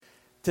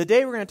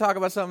Today we're going to talk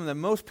about something that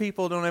most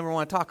people don't ever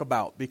want to talk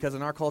about, because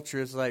in our culture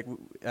it's like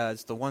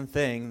it's the one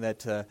thing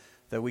that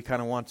we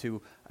kind of want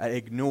to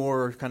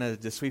ignore, kind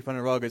of just sweep under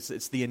the rug.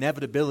 It's the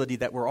inevitability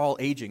that we're all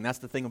aging. That's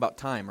the thing about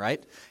time,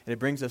 right? And it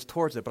brings us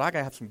towards it. But I got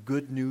to have some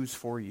good news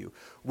for you.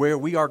 Where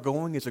we are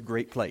going is a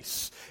great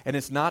place. And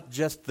it's not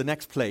just the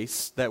next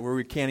place where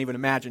we can't even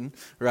imagine,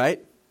 right?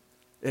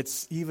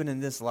 It's even in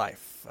this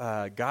life.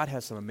 God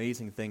has some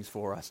amazing things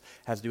for us,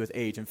 has to do with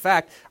age. In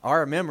fact,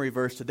 our memory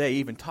verse today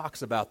even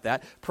talks about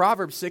that.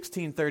 Proverbs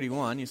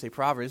 16:31, you say,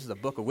 Proverbs, this is a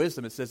book of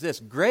wisdom. It says this: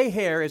 gray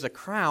hair is a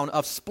crown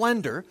of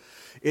splendor.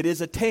 It is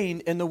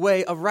attained in the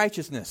way of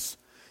righteousness.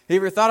 Have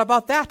you ever thought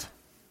about that?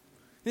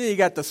 You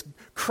got this.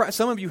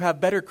 Some of you have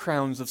better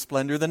crowns of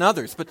splendor than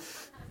others, but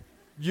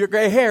your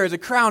gray hair is a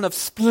crown of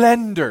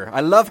splendor.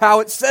 I love how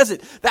it says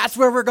it. That's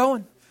where we're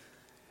going.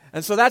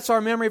 And so that's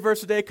our memory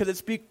verse today, because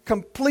it's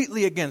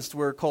completely against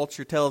where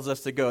culture tells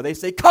us to go. They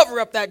say,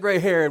 cover up that gray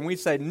hair. And we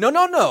say,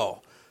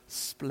 no,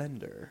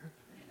 splendor.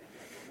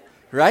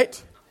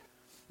 Right?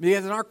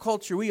 Because in our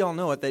culture, we all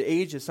know it, that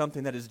age is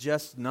something that is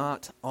just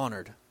not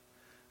honored.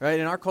 Right?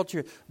 In our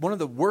culture, one of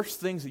the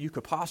worst things that you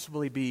could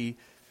possibly be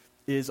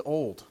is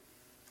old.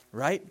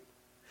 Right?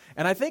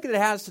 And I think it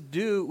has to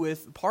do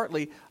with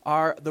partly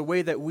the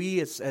way that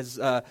we as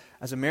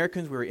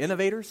Americans, we're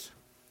innovators.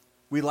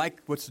 We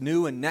like what's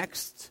new and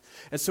next.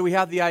 And so we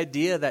have the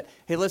idea that,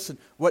 hey, listen,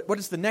 what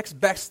is the next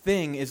best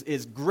thing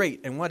is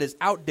great, and what is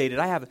outdated.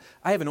 I have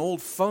an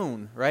old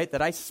phone, right,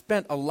 that I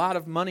spent a lot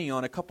of money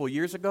on a couple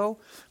years ago,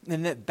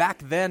 and that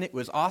back then it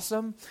was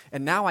awesome,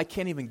 and now I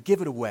can't even give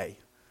it away,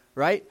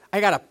 right? I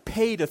got to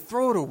pay to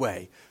throw it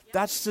away.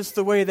 That's just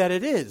the way that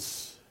it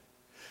is.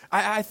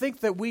 I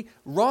think that we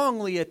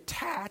wrongly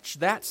attach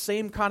that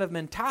same kind of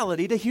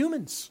mentality to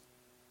humans,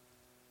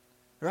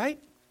 right?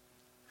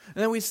 And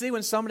then we see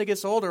when somebody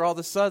gets older, all of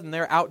a sudden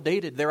they're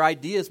outdated. Their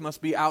ideas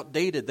must be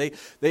outdated.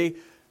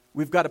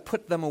 We've got to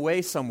put them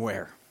away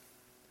somewhere,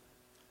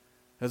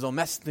 because they'll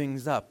mess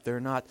things up. They're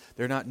not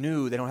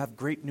new. They don't have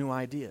great new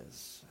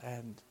ideas.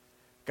 And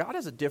God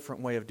has a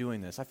different way of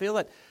doing this. I feel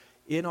that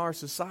in our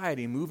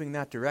society, moving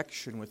that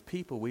direction with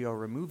people, we are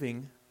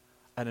removing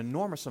an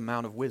enormous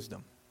amount of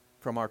wisdom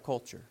from our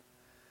culture.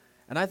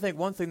 And I think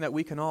one thing that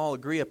we can all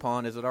agree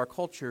upon is that our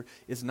culture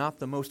is not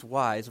the most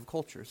wise of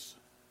cultures.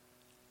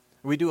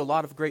 We do a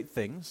lot of great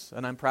things,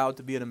 and I'm proud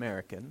to be an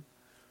American.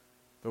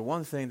 But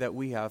one thing that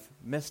we have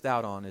missed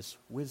out on is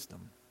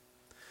wisdom.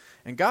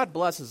 And God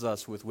blesses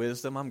us with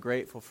wisdom. I'm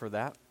grateful for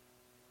that.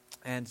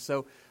 And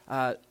so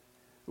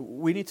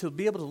we need to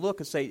be able to look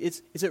and say,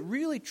 is it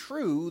really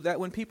true that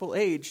when people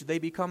age, they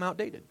become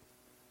outdated?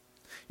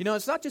 You know,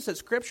 it's not just that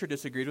Scripture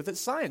disagrees with it,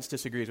 science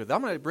disagrees with it.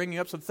 I'm going to bring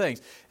you up some things.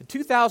 In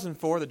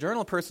 2004, the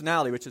Journal of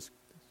Personality, which is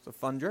a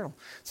fun journal,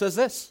 says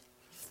this: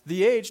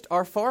 the aged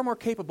are far more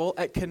capable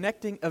at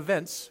connecting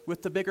events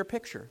with the bigger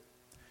picture.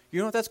 You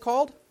know what that's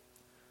called?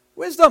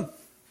 Wisdom.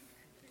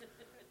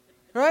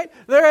 Right?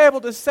 They're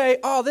able to say,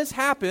 oh, this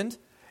happened,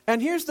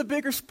 and here's the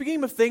bigger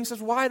scheme of things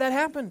as why that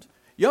happened.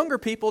 Younger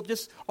people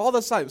just, all of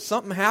a sudden,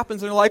 something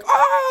happens, and they're like,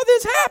 oh,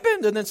 this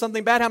happened. And then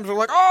something bad happens, and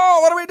they're like, oh,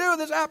 what do we do?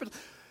 This happens.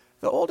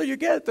 The older you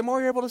get, the more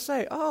you're able to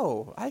say,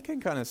 oh, I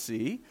can kind of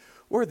see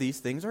where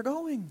these things are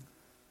going.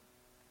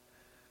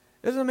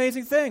 It's an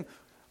amazing thing.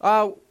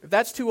 If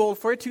that's too old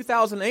for you,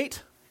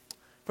 2008,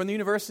 from the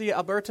University of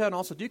Alberta and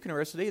also Duke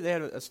University, they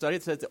had a study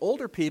that said that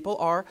older people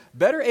are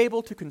better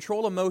able to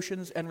control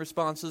emotions and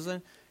responses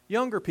than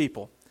younger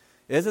people.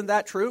 Isn't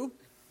that true?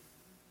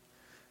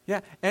 Yeah,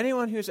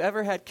 anyone who's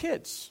ever had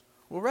kids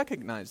will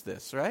recognize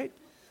this, right?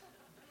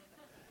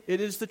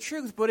 It is the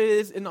truth, but it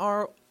is in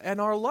our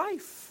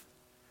life.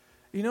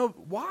 You know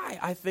why?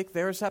 I think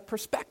there's that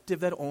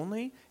perspective that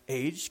only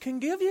age can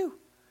give you.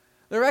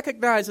 They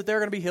recognize that there are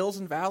going to be hills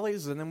and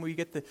valleys, and then we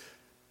get the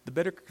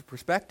better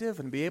perspective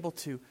and be able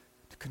to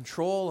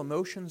control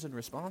emotions and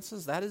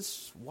responses. That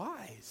is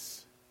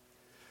wise.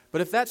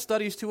 But if that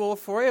study's too old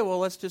for you, well,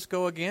 let's just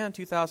go again.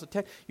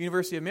 2010,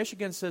 University of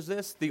Michigan says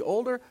this: the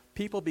older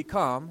people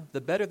become,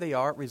 the better they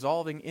are at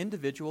resolving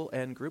individual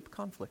and group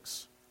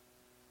conflicts.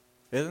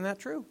 Isn't that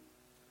true?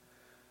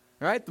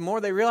 Right? The more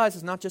they realize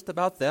it's not just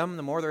about them,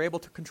 the more they're able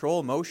to control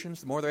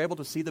emotions, the more they're able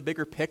to see the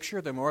bigger picture,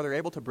 the more they're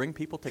able to bring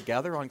people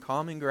together on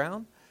common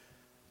ground.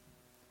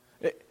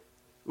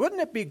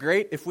 Wouldn't it be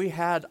great if we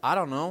had,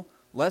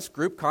 less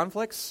group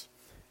conflicts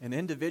and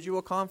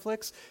individual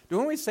conflicts?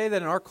 Don't we say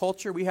that in our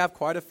culture we have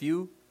quite a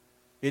few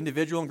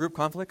individual and group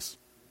conflicts?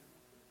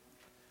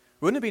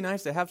 Wouldn't it be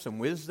nice to have some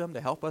wisdom to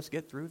help us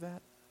get through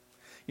that?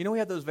 You know, we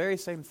have those very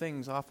same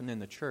things often in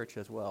the church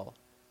as well.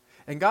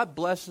 And God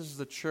blesses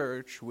the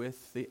church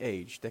with the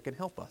aged that can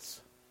help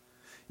us.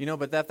 You know,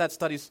 but that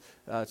study's,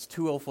 it's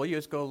too old for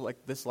years ago,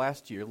 like this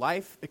last year.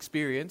 Life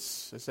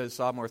experience, it says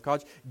Sophomore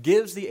College,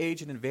 gives the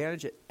aged an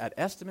advantage at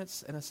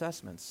estimates and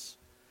assessments.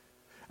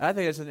 And I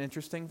think it's an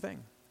interesting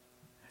thing.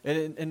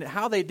 And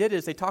how they did it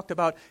is they talked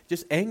about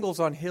just angles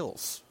on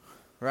hills.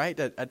 right?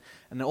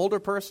 An older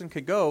person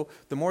could go,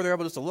 the more they're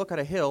able just to look at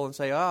a hill and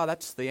say,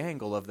 that's the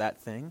angle of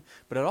that thing.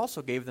 But it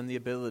also gave them the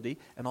ability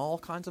in all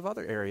kinds of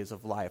other areas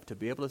of life to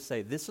be able to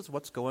say, this is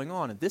what's going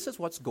on, and this is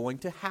what's going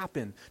to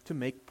happen, to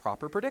make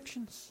proper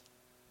predictions.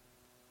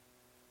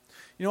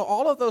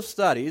 All of those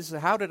studies,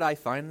 how did I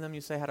find them?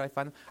 You say, how did I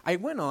find them? I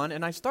went on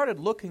and I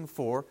started looking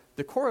for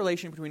the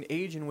correlation between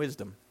age and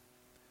wisdom.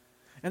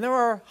 And there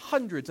are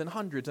hundreds and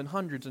hundreds and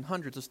hundreds and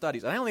hundreds of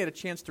studies. I only had a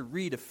chance to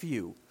read a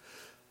few.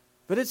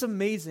 But it's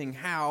amazing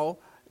how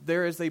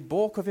there is a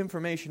bulk of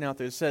information out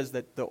there that says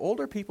that the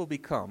older people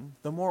become,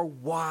 the more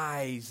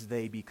wise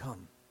they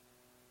become.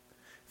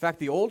 In fact,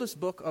 the oldest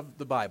book of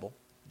the Bible,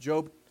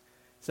 Job,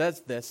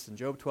 says this in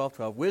Job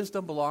 12:12,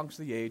 wisdom belongs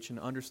to the aged and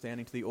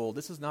understanding to the old.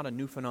 This is not a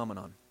new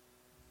phenomenon.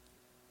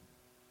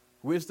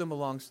 Wisdom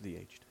belongs to the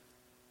aged.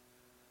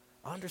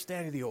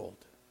 Understanding to the old.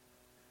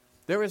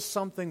 There is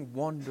something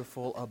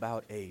wonderful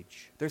about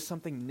age. There's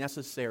something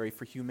necessary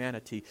for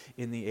humanity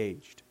in the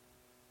aged.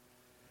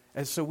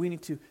 And so we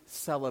need to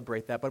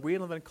celebrate that, but we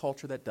live in a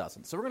culture that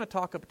doesn't. So we're going to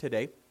talk about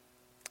today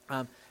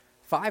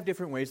 5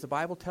 different ways the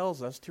Bible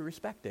tells us to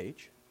respect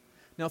age.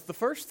 Now, the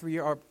first 3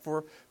 are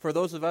for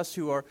those of us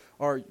who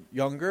are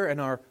younger and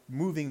are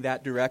moving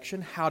that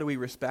direction. How do we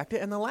respect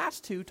it? And the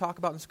last 2 talk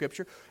about in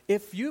Scripture,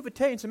 if you've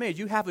attained some age,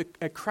 you have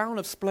a crown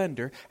of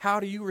splendor, how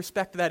do you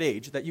respect that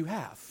age that you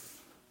have?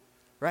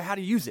 Right? How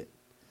do you use it?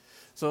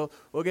 So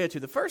we'll get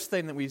to the first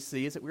thing that we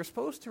see is that we're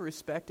supposed to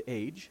respect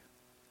age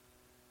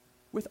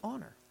with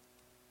honor.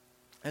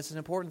 That's an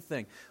important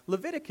thing.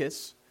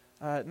 Leviticus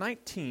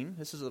 19,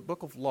 this is a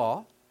book of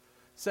law,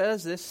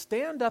 says this,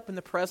 stand up in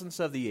the presence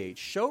of the aged,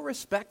 show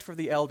respect for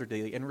the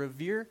elderly, and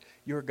revere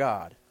your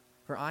God,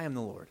 for I am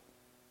the Lord.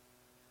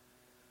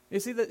 You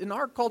see that in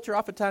our culture,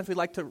 oftentimes we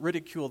like to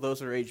ridicule those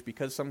that are aged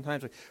because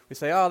sometimes we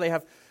say,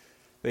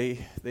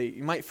 they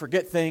might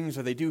forget things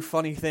or they do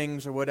funny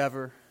things or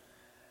whatever.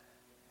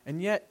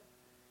 And yet,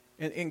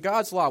 in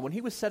God's law, when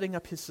he was setting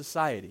up his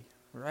society,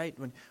 right,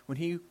 when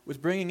he was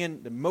bringing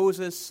in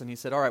Moses and he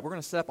said, all right, we're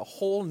going to set up a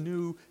whole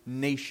new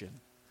nation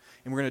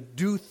and we're going to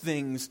do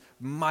things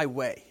my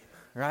way,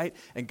 right?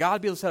 And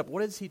God be able to set up,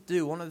 what does he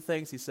do? One of the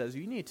things he says,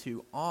 you need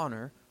to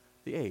honor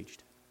the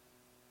aged.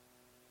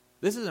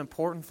 This is an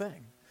important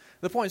thing.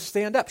 The point is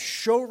stand up,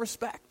 show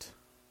respect.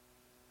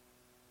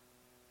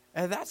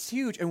 And that's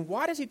huge. And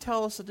why does he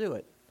tell us to do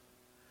it?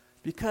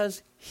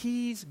 Because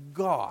he's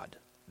God.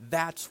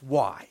 That's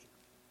why.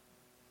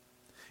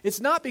 It's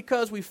not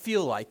because we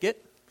feel like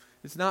it.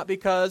 It's not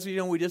because,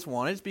 we just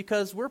want it. It's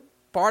because we're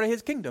part of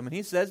his kingdom. And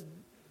he says,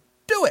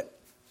 do it.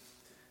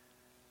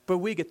 But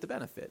we get the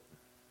benefit.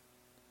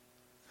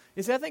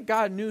 You see, I think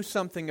God knew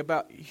something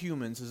about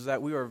humans is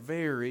that we are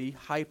very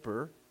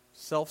hyper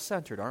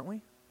self-centered, aren't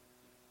we?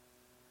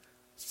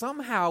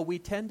 Somehow we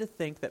tend to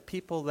think that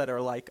people that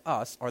are like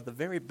us are the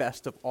very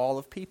best of all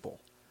of people,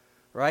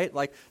 right?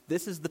 Like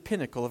this is the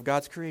pinnacle of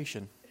God's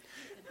creation,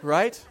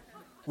 right?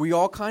 We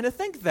all kind of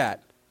think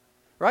that,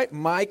 right?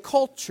 My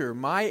culture,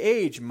 my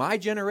age, my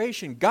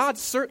generation, God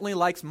certainly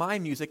likes my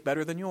music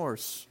better than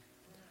yours,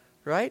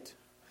 right?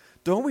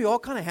 Don't we all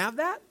kind of have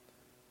that?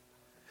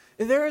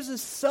 There is a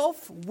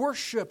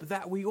self-worship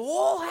that we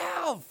all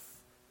have.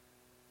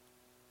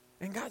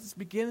 And God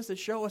begins to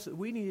show us that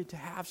we needed to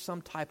have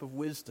some type of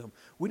wisdom.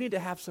 We need to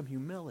have some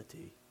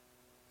humility.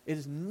 It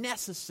is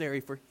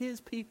necessary for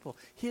his people,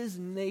 his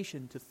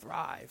nation to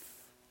thrive.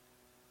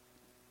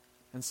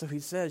 And so he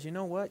says, you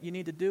know what you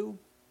need to do?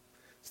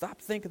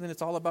 Stop thinking that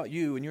it's all about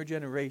you and your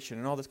generation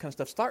and all this kind of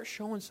stuff. Start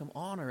showing some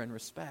honor and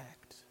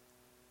respect.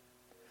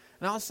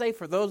 And I'll say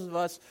for those of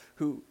us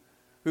who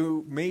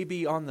may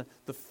be on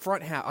the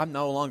front half, I'm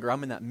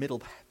in that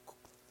middle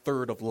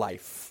third of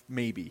life,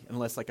 maybe,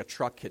 unless like a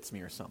truck hits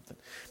me or something,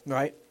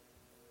 right?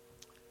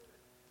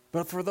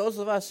 But for those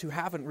of us who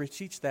haven't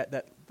reached that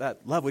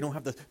level, we don't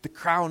have the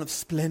crown of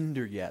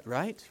splendor yet,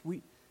 right?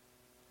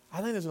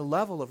 I think there's a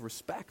level of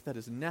respect that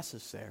is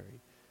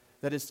necessary,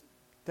 that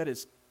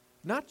is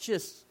not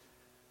just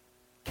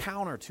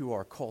counter to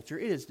our culture,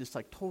 it is just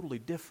like totally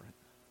different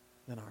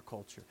than our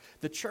culture.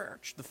 The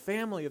church, the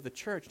family of the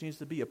church needs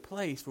to be a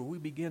place where we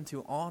begin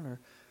to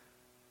honor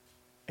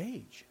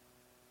age.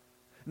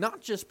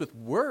 Not just with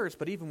words,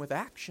 but even with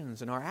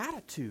actions and our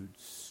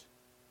attitudes.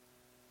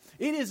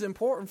 It is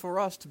important for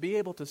us to be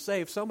able to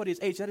say, if somebody is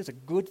aged, that is a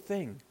good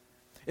thing.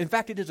 In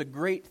fact, it is a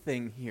great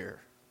thing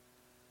here.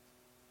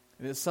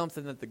 It is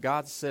something that the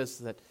God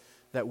says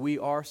that we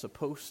are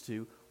supposed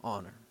to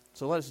honor.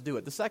 So let us do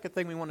it. The second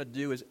thing we want to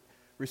do is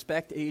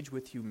respect age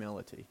with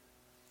humility.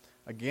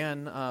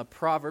 Again,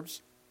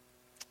 Proverbs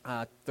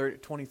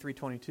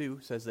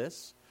 23:22 says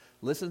this,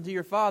 listen to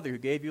your father who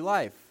gave you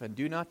life, and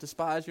do not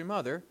despise your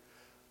mother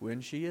when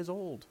she is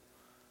old.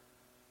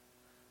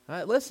 All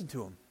right, listen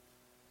to him.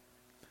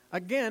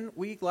 Again,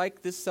 we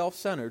like this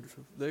self-centered.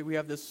 We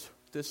have this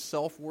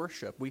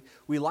self-worship.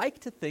 We like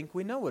to think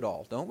we know it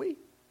all, don't we?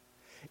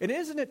 And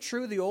isn't it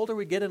true the older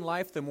we get in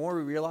life, the more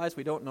we realize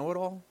we don't know it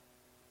all?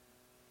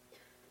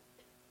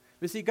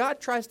 But see, God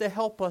tries to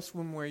help us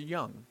when we're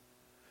young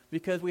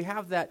because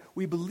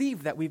we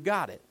believe that we've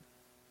got it.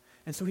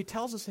 And so he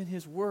tells us in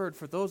his word,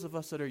 for those of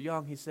us that are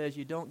young, he says,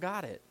 you don't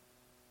got it.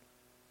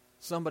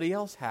 Somebody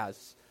else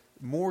has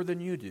more than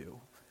you do,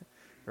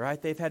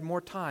 right? They've had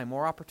more time,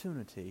 more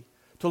opportunity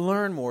to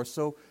learn more.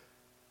 So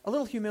a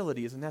little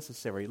humility is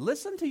necessary.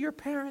 Listen to your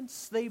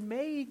parents. They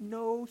may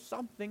know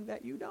something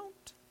that you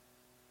don't.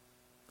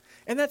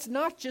 And that's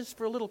not just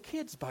for little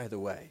kids, by the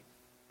way.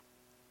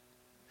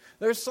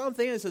 There's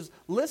something that says,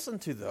 listen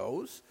to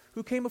those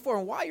who came before.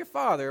 And why your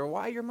father or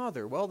why your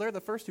mother? Well, they're the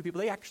first two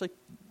people. They actually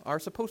are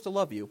supposed to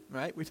love you,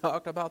 right? We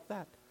talked about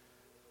that.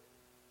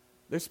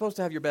 They're supposed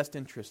to have your best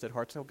interest at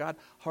heart. So God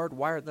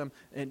hardwired them.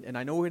 And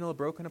I know we're in a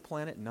broken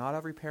planet. Not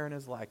every parent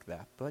is like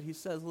that. But he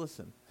says,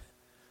 listen,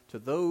 to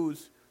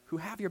those who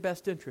have your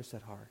best interest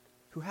at heart,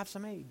 who have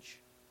some age,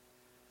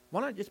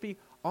 why not just be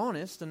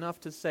honest enough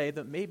to say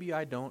that maybe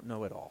I don't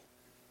know it all?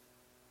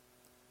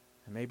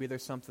 And maybe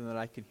there's something that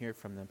I can hear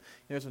from them.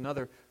 There's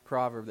another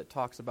proverb that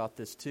talks about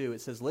this too.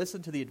 It says,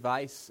 listen to the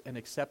advice and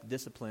accept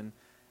discipline.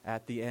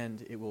 At the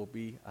end, it will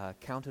be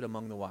counted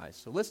among the wise.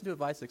 So listen to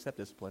advice, accept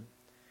discipline.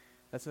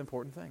 That's an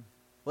important thing.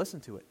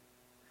 Listen to it.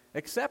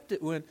 Accept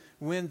it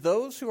when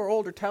those who are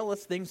older tell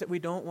us things that we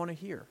don't want to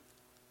hear.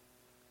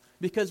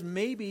 Because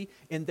maybe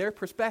in their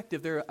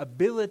perspective, their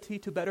ability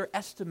to better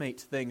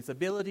estimate things,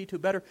 ability to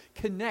better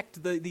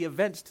connect the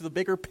events to the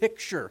bigger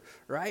picture,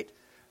 right?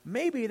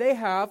 Maybe they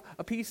have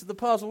a piece of the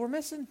puzzle we're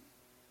missing,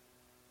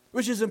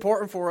 which is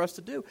important for us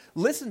to do.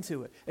 Listen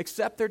to it.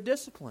 Accept their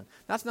discipline.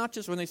 That's not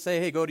just when they say,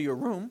 hey, go to your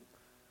room.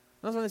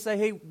 That's when they say,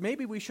 hey,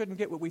 maybe we shouldn't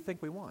get what we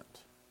think we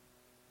want.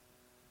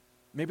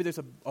 Maybe there's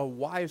a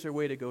wiser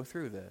way to go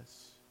through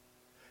this.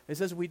 It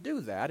says we do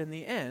that, in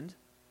the end,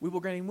 we will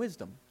gain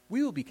wisdom.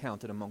 We will be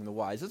counted among the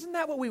wise. Isn't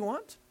that what we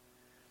want?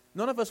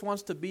 None of us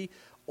wants to be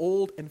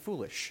old and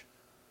foolish.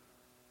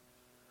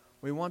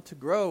 We want to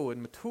grow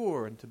and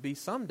mature and to be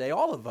someday,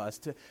 all of us,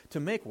 to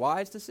make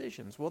wise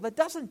decisions. Well, that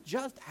doesn't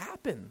just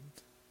happen.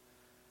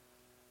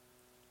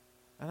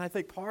 And I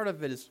think part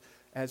of it is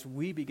as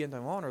we begin to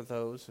honor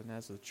those and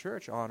as the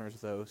church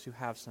honors those who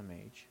have some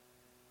age.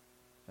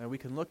 And we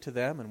can look to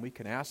them and we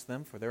can ask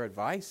them for their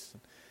advice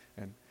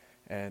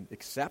and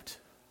accept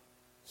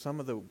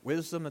some of the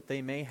wisdom that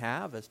they may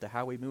have as to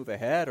how we move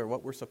ahead or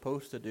what we're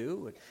supposed to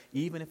do, and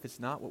even if it's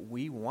not what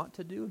we want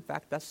to do. In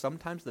fact, that's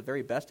sometimes the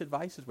very best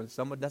advice is when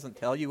someone doesn't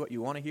tell you what you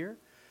want to hear,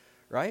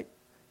 right?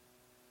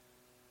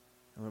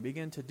 And when we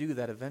begin to do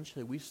that,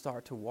 eventually we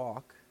start to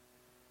walk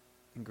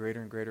in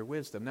greater and greater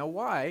wisdom. Now,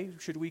 why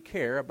should we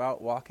care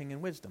about walking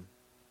in wisdom?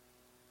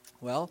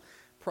 Well,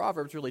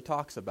 Proverbs really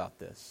talks about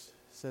this.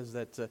 It says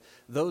that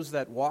those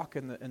that walk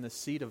in the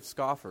seat of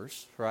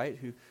scoffers, right,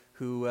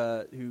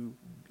 who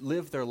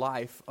live their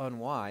life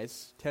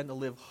unwise, tend to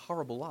live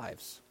horrible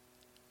lives.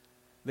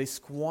 They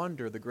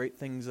squander the great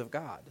things of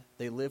God.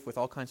 They live with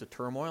all kinds of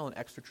turmoil and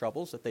extra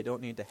troubles that they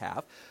don't need to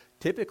have.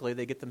 Typically,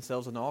 they get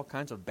themselves in all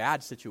kinds of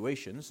bad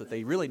situations that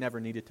they really never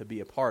needed to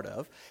be a part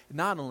of.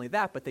 Not only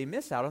that, but they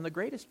miss out on the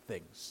greatest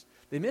things.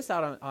 They miss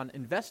out on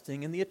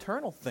investing in the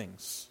eternal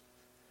things.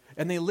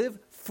 And they live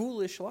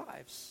foolish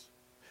lives.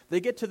 They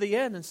get to the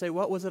end and say,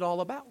 what was it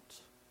all about?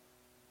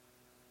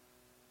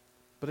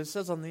 But it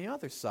says on the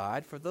other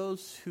side, for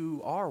those who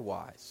are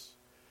wise,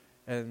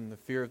 and the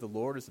fear of the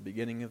Lord is the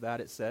beginning of that,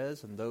 it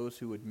says, and those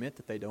who admit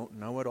that they don't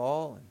know it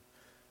all and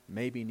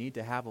maybe need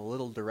to have a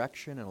little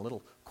direction and a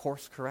little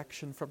course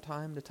correction from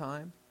time to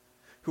time,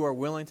 who are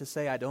willing to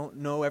say, I don't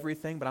know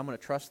everything, but I'm going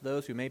to trust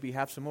those who maybe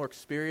have some more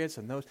experience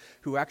and those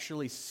who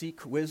actually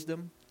seek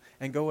wisdom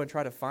and go and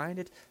try to find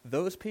it.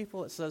 Those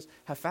people, it says,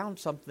 have found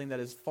something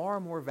that is far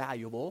more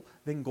valuable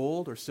than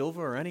gold or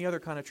silver or any other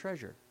kind of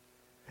treasure.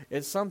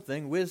 It's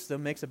something,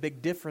 wisdom makes a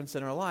big difference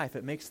in our life.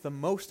 It makes the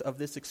most of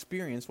this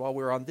experience while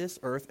we're on this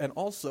earth and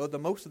also the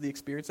most of the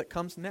experience that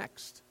comes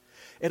next.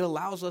 It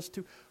allows us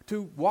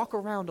to walk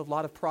around a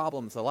lot of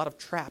problems, a lot of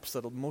traps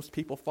that most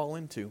people fall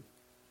into.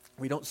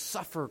 We don't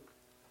suffer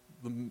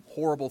the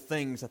horrible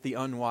things that the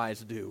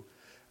unwise do,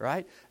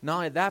 right? Not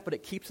only that, but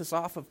it keeps us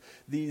off of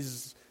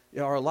these,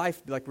 our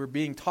life, like we're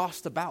being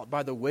tossed about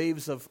by the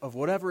waves of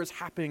whatever is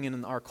happening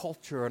in our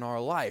culture and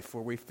our life,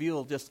 where we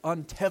feel just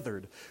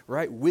untethered,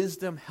 right?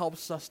 Wisdom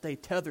helps us stay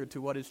tethered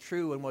to what is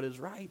true and what is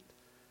right,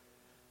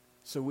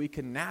 so we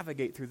can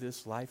navigate through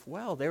this life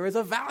well. There is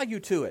a value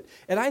to it.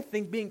 And I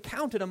think being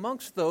counted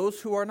amongst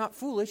those who are not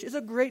foolish is a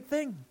great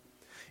thing.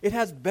 It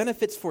has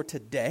benefits for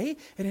today,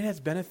 and it has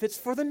benefits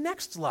for the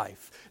next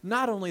life.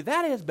 Not only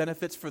that, it has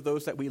benefits for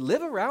those that we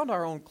live around,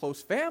 our own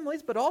close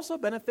families, but also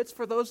benefits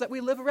for those that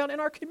we live around in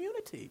our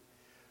community,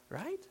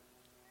 right?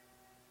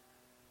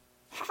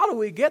 How do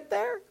we get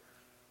there?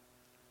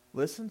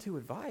 Listen to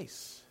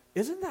advice.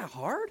 Isn't that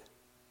hard?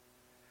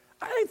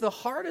 I think the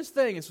hardest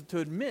thing is to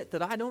admit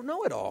that I don't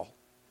know it all.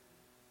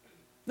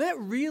 That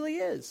really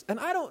is. And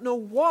I don't know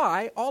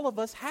why all of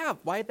us have,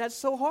 why that's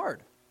so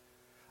hard.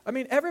 I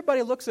mean,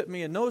 everybody looks at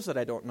me and knows that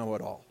I don't know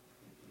it all.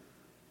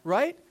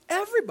 Right?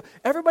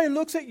 Everybody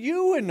looks at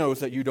you and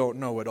knows that you don't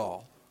know it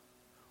all.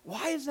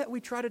 Why is that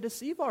we try to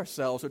deceive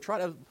ourselves or try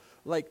to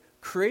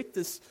create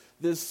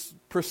this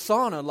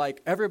persona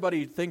like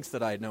everybody thinks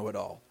that I know it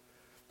all?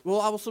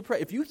 Well, I will still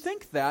pray. If you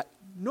think that,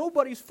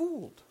 nobody's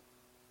fooled.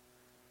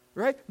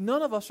 Right?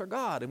 None of us are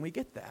God, and we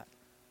get that.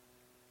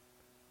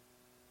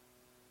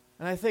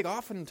 And I think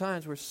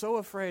oftentimes we're so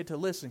afraid to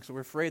listen because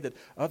we're afraid that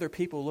other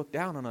people look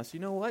down on us. You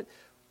know what?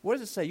 What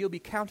does it say? You'll be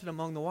counted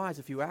among the wise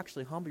if you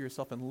actually humble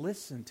yourself and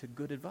listen to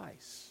good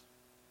advice.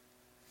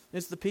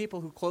 It's the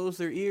people who close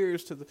their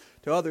ears to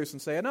others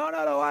and say, no,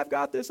 I've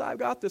got this,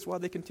 while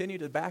they continue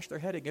to bash their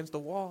head against the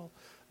wall.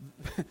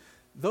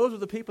 Those are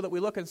the people that we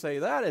look and say,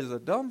 that is a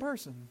dumb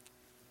person.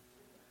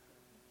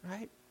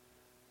 Right?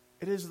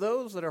 It is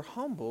those that are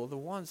humble, the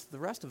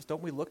rest of us,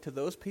 don't we look to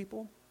those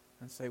people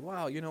and say,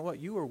 wow, you know what?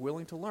 You are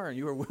willing to learn.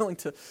 You are willing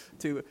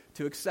to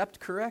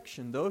accept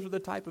correction. Those are the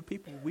type of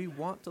people we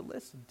want to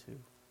listen to.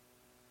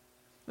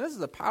 This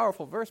is a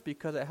powerful verse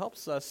because it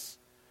helps us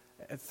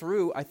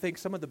through, I think,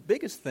 some of the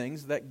biggest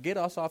things that get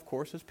us off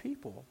course as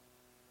people.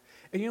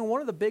 And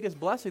one of the biggest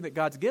blessings that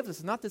God gives us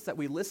is not just that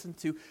we listen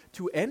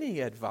to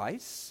any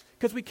advice,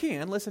 because we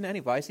can listen to any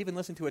advice, even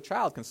listen to a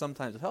child can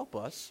sometimes help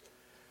us.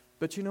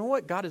 But you know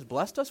what God has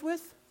blessed us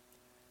with?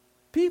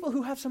 People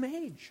who have some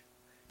age.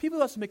 People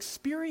who have some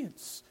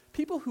experience.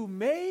 People who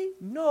may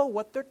know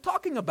what they're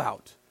talking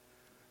about.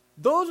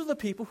 Those are the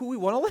people who we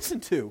want to listen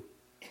to.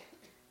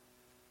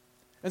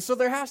 And so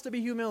there has to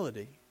be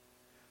humility.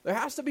 There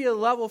has to be a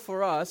level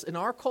for us in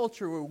our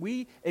culture where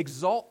we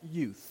exalt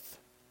youth.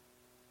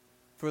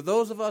 For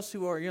those of us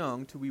who are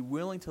young, to be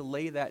willing to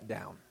lay that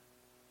down.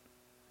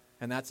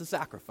 And that's a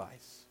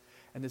sacrifice.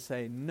 And to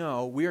say,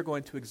 no, we are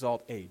going to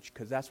exalt age,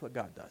 because that's what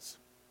God does.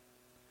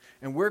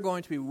 And we're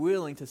going to be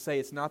willing to say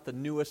it's not the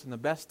newest and the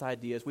best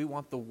ideas. We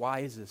want the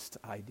wisest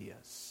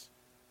ideas.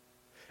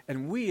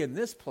 And we in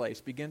this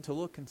place begin to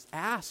look and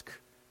ask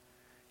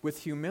with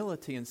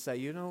humility and say,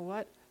 you know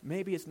what?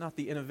 Maybe it's not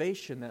the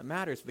innovation that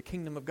matters. The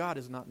kingdom of God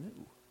is not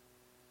new.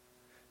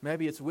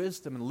 Maybe it's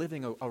wisdom and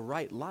living a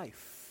right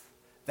life.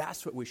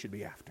 That's what we should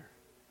be after.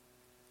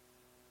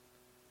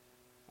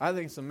 I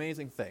think it's an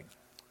amazing thing.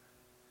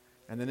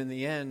 And then in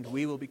the end,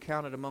 we will be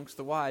counted amongst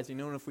the wise. And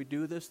if we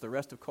do this, the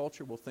rest of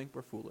culture will think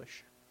we're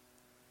foolish.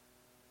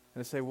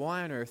 And they say,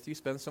 why on earth do you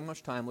spend so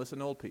much time listening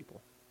to old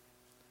people?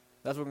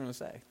 That's what we're going to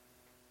say.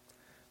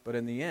 But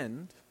in the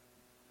end,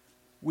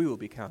 we will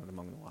be counted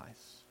among the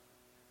wise.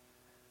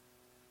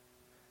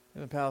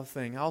 And the powerful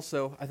thing.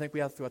 Also, I think we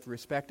have to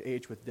respect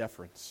age with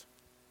deference.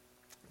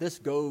 This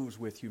goes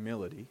with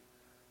humility,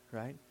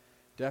 right?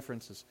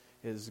 Deference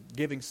is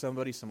giving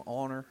somebody some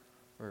honor,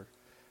 or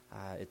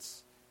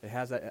it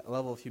has that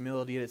level of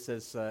humility. It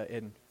says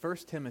in 1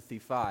 Timothy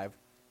 5,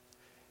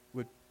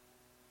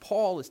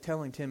 Paul is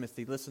telling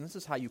Timothy, listen, this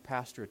is how you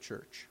pastor a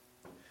church.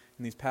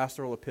 In these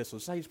pastoral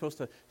epistles, this is how you're supposed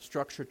to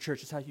structure a church.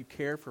 This is how you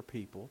care for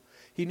people.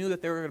 He knew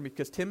that they were going to be,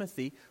 because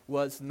Timothy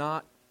was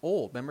not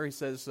old. Remember, he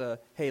says,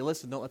 hey,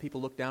 listen, don't let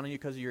people look down on you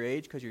because of your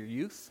age, because of your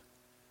youth.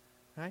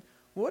 Right?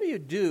 What do you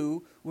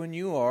do when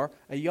you are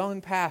a young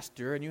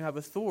pastor and you have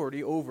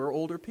authority over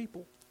older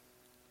people?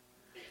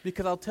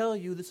 Because I'll tell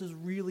you, this is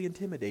really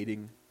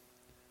intimidating.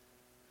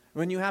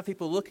 When you have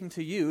people looking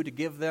to you to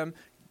give them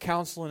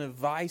counsel and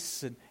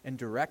advice and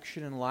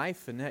direction in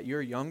life, and that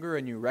you're younger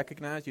and you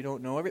recognize you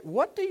don't know everything,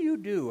 what do you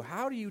do?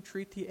 How do you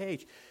treat the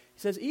age? He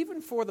says, even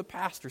for the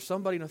pastor,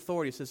 somebody in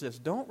authority says this,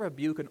 don't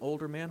rebuke an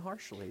older man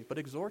harshly, but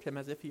exhort him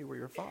as if he were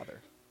your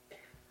father.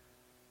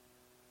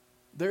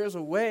 There is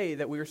a way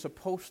that we are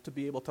supposed to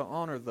be able to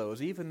honor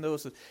those, even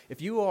those that,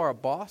 if you are a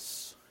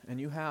boss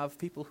and you have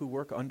people who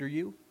work under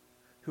you,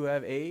 who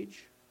have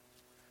age,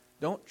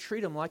 don't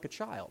treat them like a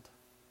child.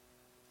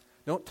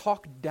 Don't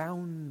talk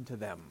down to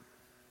them,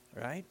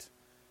 right?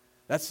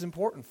 That's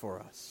important for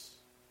us.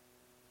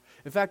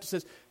 In fact, it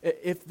says,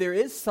 if there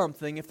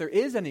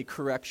is any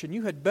correction,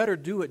 you had better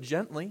do it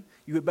gently.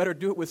 You had better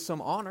do it with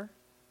some honor.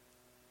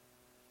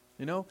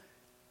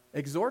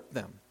 Exhort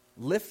them.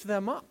 Lift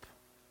them up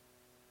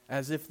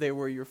as if they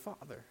were your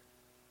father.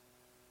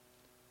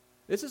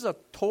 This is a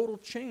total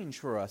change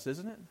for us,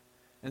 isn't it?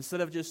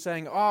 Instead of just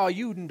saying, oh,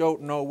 you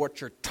don't know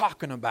what you're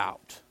talking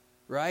about,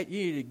 right?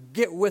 You need to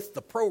get with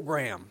the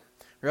program,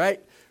 right?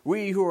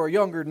 We who are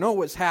younger know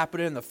what's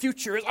happening. The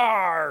future is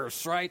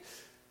ours, right?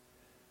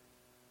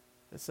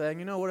 It's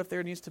saying, what if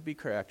there needs to be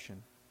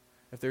correction?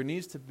 If there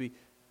needs to be,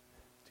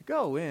 to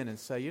go in and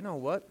say, you know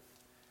what?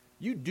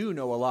 You do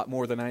know a lot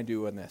more than I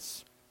do in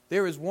this.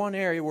 There is one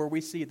area where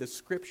we see the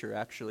scripture,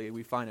 actually,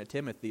 we find that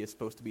Timothy is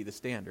supposed to be the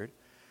standard.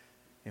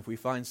 If we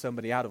find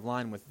somebody out of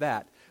line with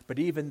that, but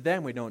even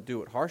then we don't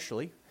do it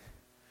harshly.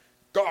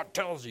 God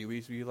tells you,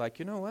 we be like,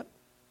 you know what?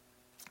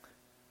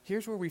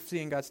 Here's where we see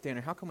in God's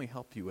standard. How can we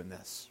help you in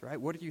this, right?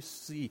 What do you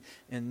see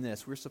in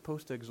this? We're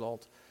supposed to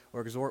exalt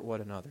or exhort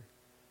one another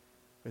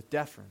with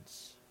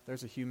deference.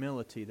 There's a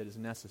humility that is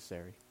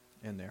necessary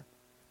in there.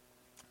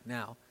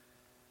 Now,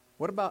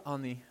 what about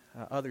on the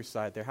other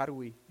side there? How do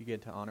we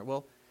begin to honor?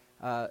 Well,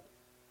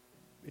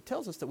 it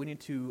tells us that we need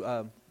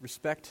to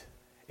respect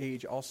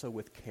age also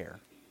with care.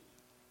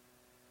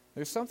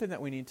 There's something that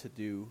we need to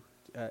do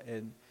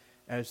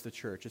as the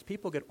church. As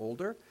people get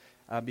older,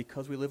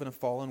 because we live in a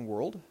fallen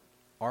world,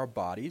 our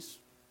bodies,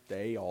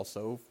 they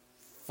also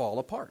fall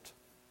apart.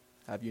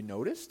 Have you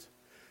noticed?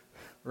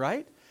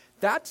 Right?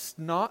 That's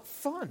not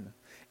fun.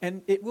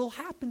 And it will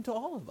happen to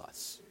all of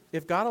us.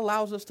 If God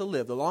allows us to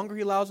live, the longer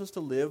He allows us to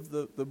live,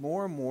 the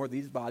more and more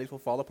these bodies will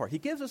fall apart. He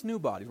gives us new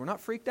bodies. We're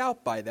not freaked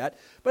out by that,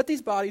 but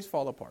these bodies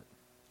fall apart.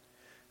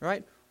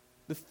 Right?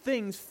 The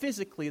things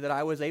physically that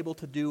I was able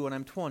to do when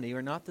I'm 20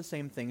 are not the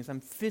same things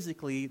I'm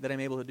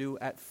able to do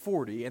at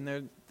 40. And there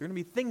are going to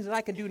be things that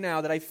I can do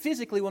now that I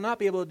physically will not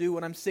be able to do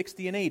when I'm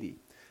 60 and 80.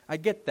 I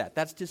get that.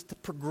 That's just the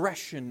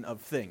progression of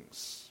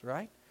things,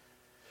 right?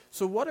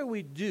 So what do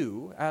we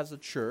do as a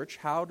church?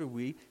 How do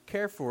we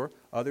care for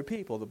other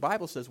people? The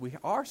Bible says we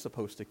are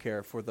supposed to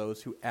care for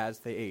those who as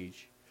they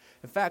age.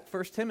 In fact,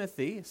 1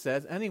 Timothy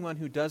says anyone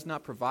who does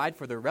not provide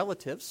for their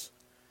relatives,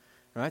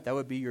 right, that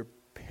would be your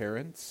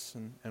parents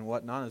and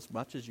whatnot, as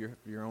much as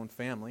your own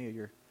family.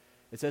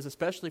 It says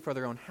especially for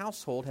their own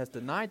household, has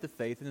denied the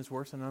faith and is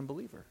worse than an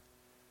unbeliever.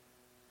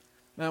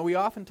 Now, we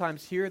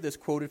oftentimes hear this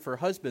quoted for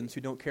husbands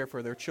who don't care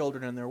for their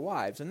children and their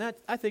wives. And that,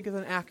 I think, is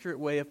an accurate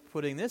way of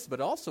putting this.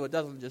 But also, it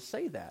doesn't just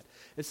say that.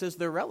 It says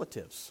their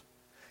relatives.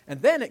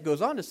 And then it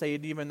goes on to say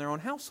it even in their own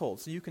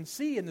household. So you can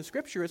see in the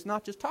Scripture, it's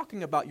not just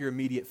talking about your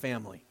immediate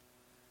family.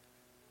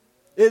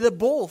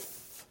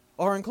 Both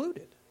are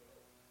included.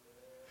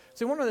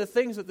 See, one of the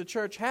things that the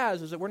church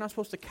has is that we're not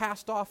supposed to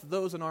cast off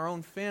those in our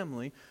own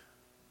family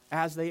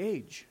as they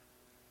age.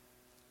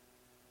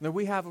 That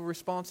we have a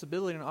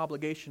responsibility and an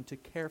obligation to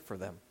care for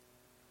them.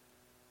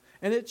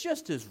 And it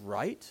just is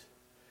right.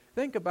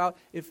 Think about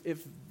if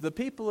the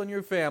people in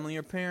your family,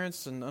 your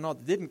parents and all,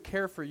 didn't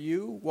care for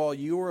you while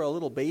you were a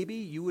little baby,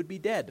 you would be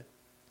dead.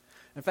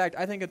 In fact,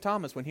 I think of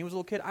Thomas, when he was a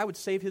little kid, I would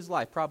save his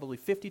life probably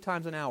 50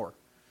 times an hour.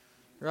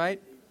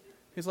 Right?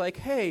 He's like,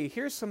 hey,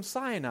 here's some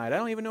cyanide. I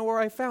don't even know where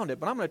I found it,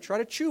 but I'm going to try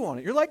to chew on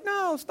it. You're like,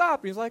 no,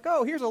 stop. He's like,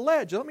 oh, here's a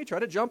ledge. Let me try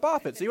to jump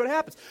off it, see what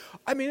happens.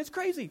 I mean, it's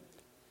crazy.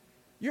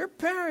 Your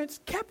parents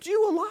kept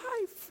you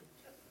alive.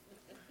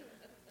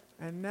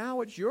 And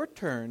now it's your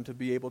turn to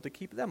be able to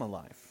keep them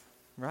alive,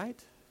 right?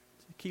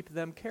 To keep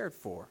them cared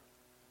for.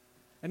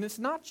 And it's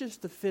not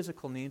just the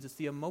physical needs, it's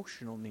the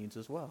emotional needs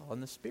as well,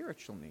 and the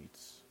spiritual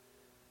needs.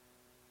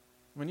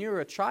 When you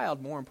were a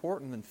child, more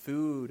important than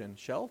food and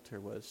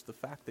shelter was the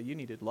fact that you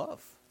needed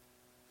love,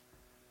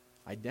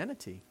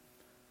 identity.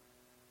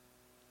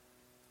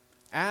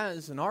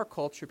 As in our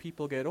culture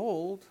people get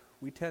old,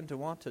 we tend to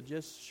want to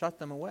just shut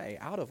them away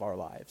out of our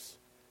lives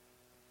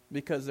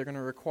because they're going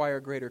to require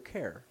greater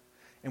care.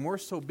 And we're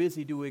so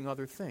busy doing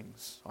other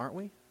things, aren't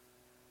we?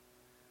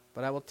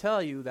 But I will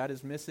tell you, that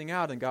is missing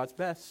out on God's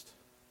best.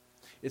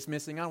 It's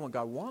missing out on what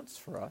God wants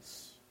for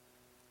us.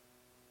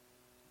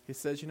 He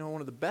says,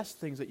 one of the best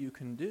things that you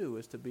can do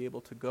is to be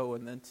able to go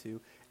and then to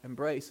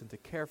embrace and to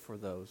care for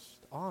those,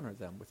 to honor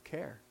them with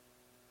care.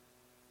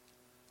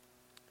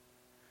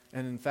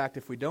 And in fact,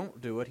 if we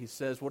don't do it, he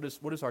says, what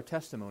is our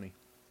testimony?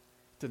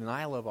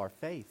 Denial of our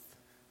faith.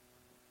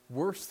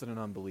 Worse than an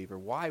unbeliever.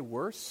 Why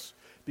worse?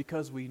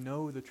 Because we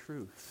know the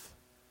truth.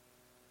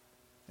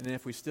 And then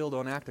if we still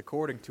don't act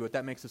according to it,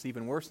 that makes us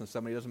even worse than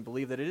somebody who doesn't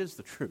believe that it is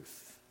the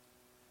truth.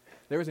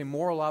 There is a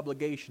moral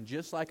obligation,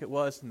 just like it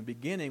was in the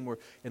beginning where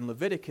in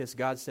Leviticus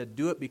God said,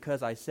 do it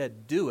because I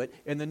said do it.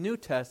 In the New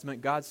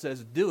Testament, God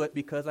says, do it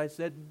because I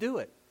said do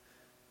it.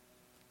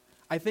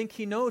 I think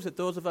he knows that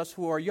those of us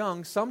who are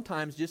young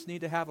sometimes just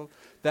need to have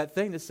that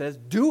thing that says,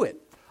 do it.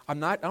 I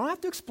don't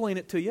have to explain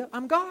it to you.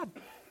 I'm God.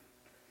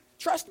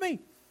 Trust me.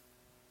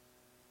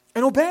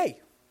 And obey.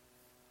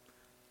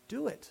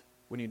 Do it.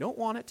 When you don't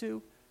want it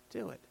to,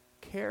 do it.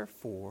 Care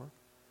for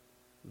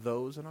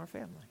those in our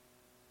family.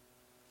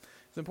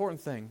 It's an important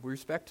thing. We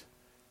respect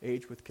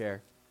age with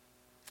care.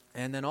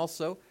 And then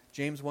also,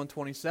 James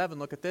 1:27,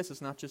 look at this.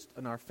 It's not just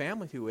in our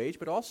family who age,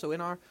 but also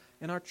in our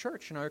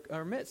church, in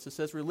our midst. It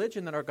says,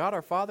 religion that our God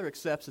our Father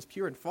accepts as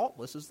pure and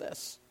faultless is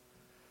this.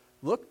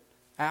 Look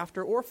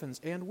after orphans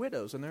and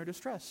widows in their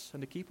distress,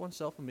 and to keep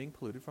oneself from being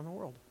polluted from the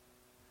world.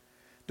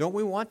 Don't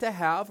we want to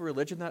have a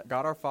religion that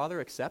God our Father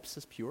accepts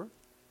as pure?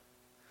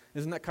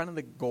 Isn't that kind of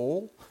the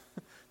goal?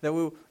 that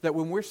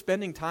when we're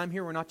spending time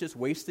here, we're not just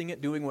wasting it,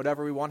 doing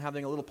whatever we want,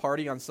 having a little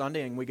party on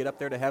Sunday, and we get up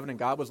there to heaven, and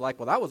God was like,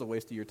 well, that was a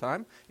waste of your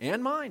time,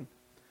 and mine.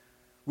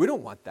 We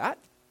don't want that.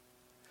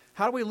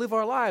 How do we live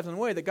our lives in a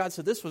way that God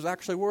said this was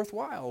actually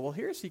worthwhile? Well,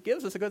 he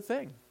gives us a good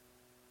thing.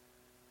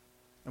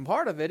 And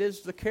part of it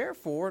is the care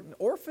for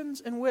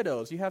orphans and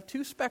widows. You have two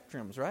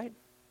spectrums, right?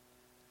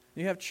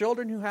 You have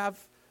children who have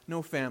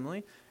no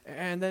family,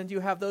 and then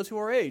you have those who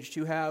are aged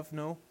who have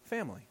no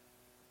family.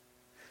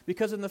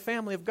 Because in the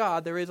family of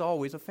God, there is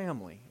always a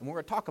family. And we're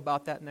going to talk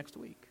about that next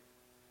week.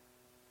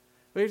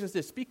 But here's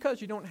this.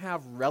 Because you don't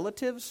have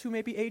relatives who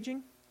may be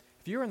aging,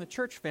 if you're in the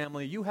church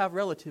family, you have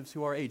relatives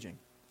who are aging.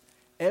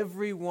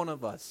 Every one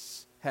of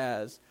us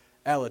has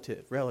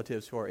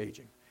relatives who are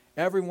aging.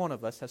 Every one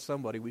of us has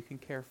somebody we can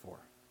care for.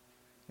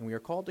 And we are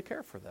called to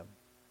care for them.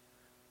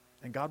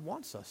 And God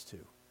wants us to.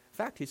 In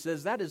fact, he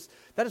says that is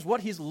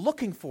what he's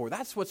looking for.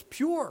 That's what's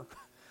pure.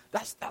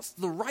 That's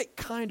the right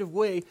kind of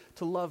way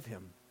to love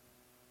him.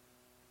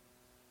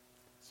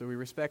 So we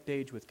respect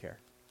age with care.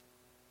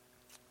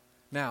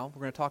 Now, we're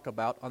going to talk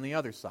about, on the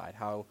other side,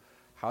 how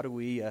how do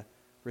we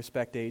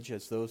respect age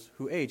as those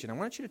who age? And I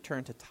want you to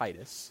turn to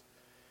Titus.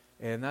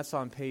 And that's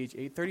on page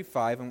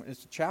 835. And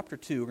it's chapter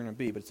 2 we're going to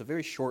be, but it's a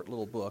very short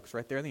little book. It's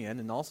right there in the end.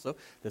 And also,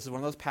 this is one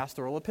of those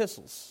pastoral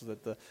epistles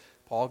that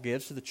Paul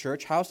gives to the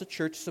church. How's the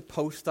church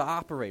supposed to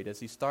operate as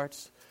he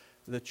starts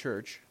the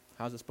church?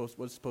 What's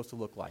it supposed to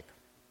look like?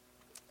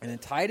 And in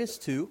Titus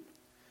 2,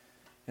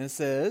 and it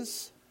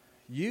says,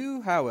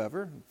 you,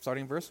 however,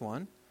 starting in verse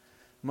 1,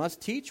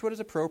 must teach what is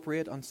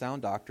appropriate on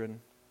sound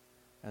doctrine.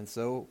 And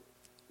so,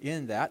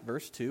 in that,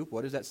 verse 2,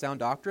 what is that sound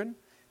doctrine?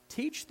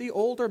 Teach the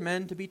older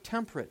men to be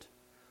temperate,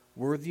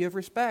 worthy of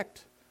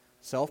respect,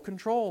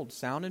 self-controlled,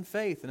 sound in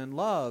faith and in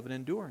love and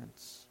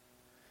endurance.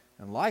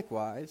 And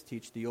likewise,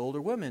 teach the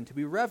older women to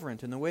be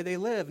reverent in the way they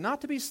live,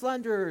 not to be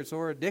slanderers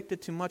or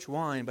addicted to much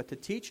wine, but to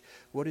teach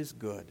what is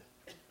good.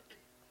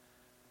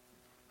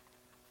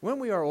 When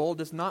we are old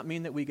does not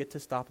mean that we get to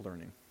stop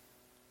learning.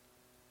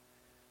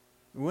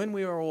 When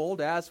we are old,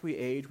 as we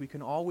age, we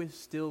can always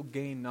still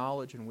gain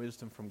knowledge and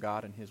wisdom from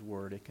God and His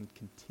Word. It can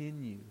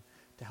continue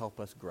to help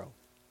us grow.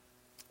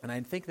 And I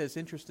think that's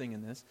interesting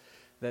in this,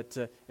 that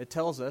it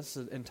tells us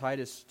in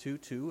Titus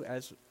 2:2,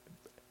 as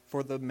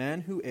for the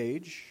men who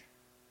age,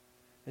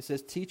 it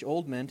says, teach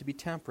old men to be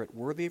temperate,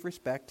 worthy of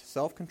respect,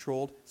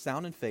 self-controlled,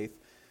 sound in faith,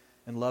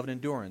 and love and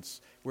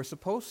endurance. We're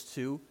supposed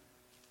to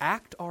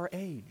act our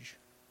age.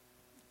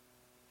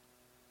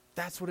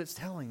 That's what it's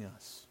telling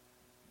us.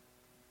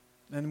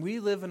 And we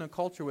live in a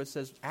culture where it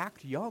says,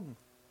 act young.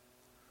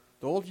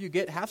 The older you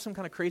get, have some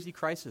kind of crazy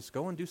crisis.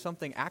 Go and do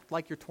something. Act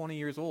like you're 20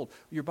 years old.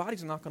 Your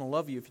body's not going to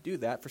love you if you do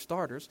that, for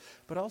starters.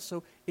 But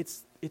also,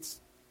 it's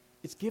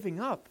giving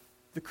up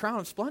the crown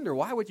of splendor.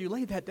 Why would you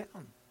lay that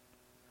down?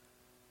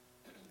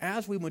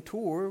 As we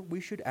mature,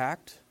 we should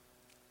act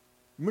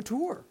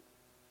mature.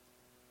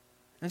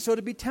 And so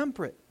to be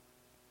temperate.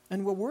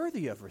 And we're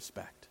worthy of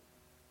respect.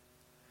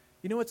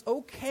 You know, it's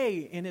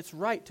okay and it's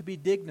right to be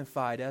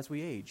dignified as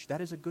we age.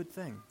 That is a good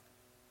thing.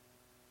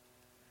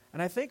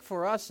 And I think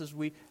for us, as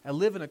we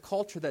live in a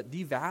culture that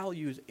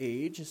devalues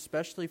age,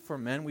 especially for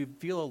men, we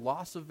feel a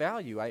loss of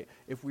value.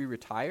 If we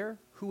retire,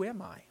 who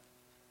am I?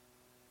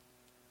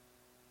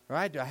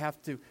 Right? Do I have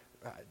to,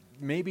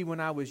 maybe when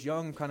I was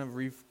young, kind of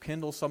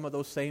rekindle some of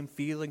those same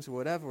feelings or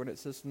whatever? And it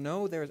says,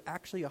 no, there's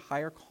actually a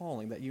higher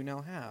calling that you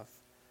now have.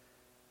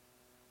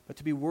 But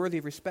to be worthy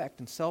of respect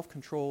and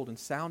self-controlled and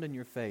sound in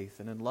your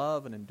faith and in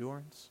love and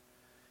endurance,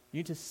 you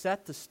need to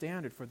set the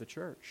standard for the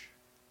church.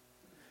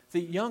 The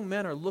young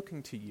men are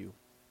looking to you.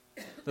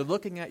 They're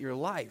looking at your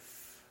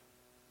life.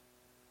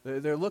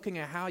 They're looking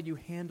at how you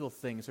handle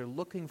things. They're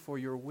looking for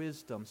your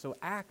wisdom. So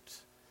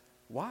act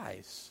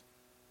wise.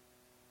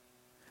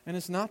 And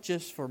it's not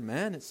just for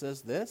men. It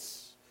says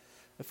this.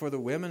 For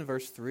the women,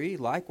 verse 3,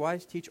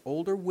 likewise teach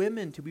older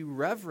women to be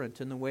reverent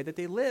in the way that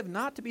they live,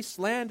 not to be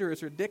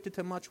slanderers or addicted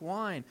to much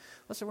wine.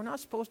 Listen, we're not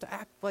supposed to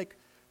act like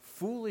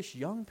foolish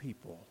young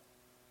people.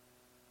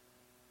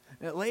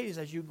 Now, ladies,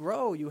 as you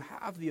grow, you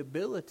have the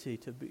ability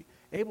to be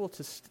able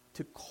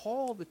to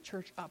call the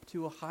church up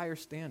to a higher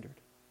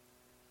standard.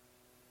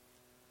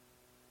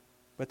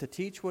 But to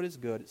teach what is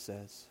good, it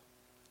says,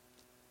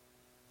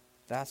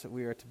 that's what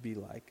we are to be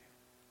like.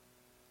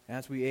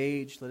 As we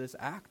age, let us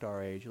act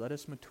our age. Let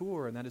us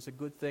mature, and that is a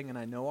good thing. And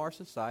I know our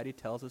society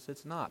tells us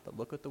it's not, but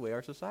look at the way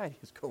our society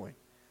is going.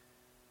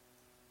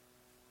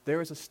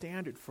 There is a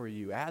standard for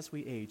you as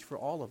we age, for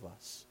all of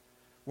us.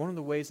 One of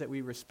the ways that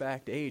we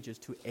respect age is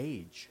to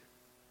age,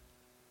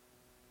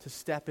 to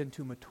step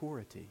into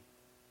maturity.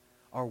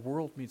 Our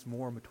world needs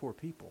more mature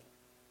people,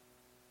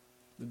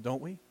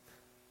 don't we?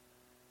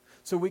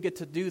 So we get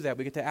to do that.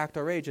 We get to act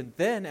our age. And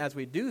then as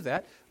we do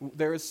that,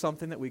 there is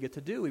something that we get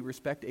to do. We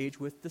respect age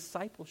with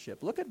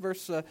discipleship. Look at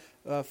verse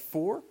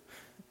 4.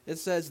 It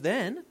says,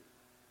 then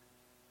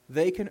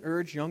they can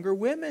urge younger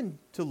women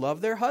to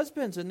love their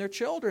husbands and their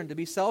children, to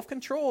be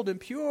self-controlled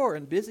and pure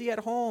and busy at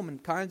home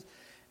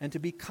and to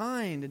be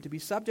kind and to be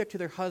subject to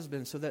their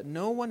husbands, so that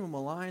no one will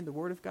malign the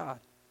word of God.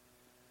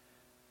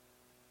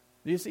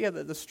 Do you see how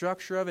the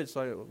structure of it?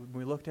 So when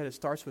we looked at it, it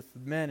starts with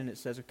men, and it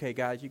says, okay,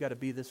 guys, you got to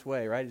be this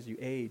way, right, as you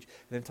age.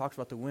 And then it talks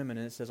about the women,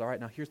 and it says, all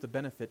right, now here's the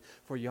benefit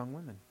for young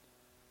women.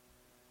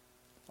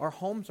 Our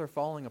homes are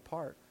falling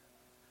apart.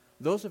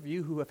 Those of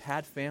you who have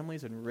had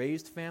families and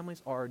raised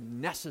families are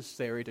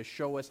necessary to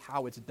show us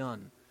how it's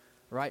done,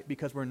 right?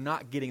 Because we're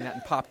not getting that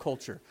in pop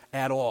culture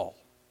at all.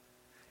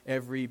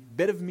 Every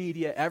bit of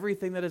media,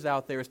 everything that is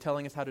out there is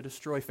telling us how to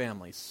destroy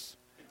families,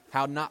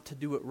 how not to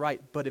do it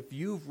right. But if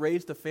you've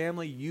raised a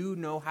family, you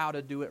know how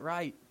to do it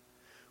right.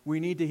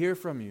 We need to hear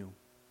from you.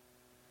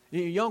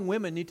 Young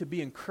women need to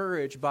be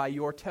encouraged by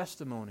your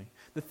testimony.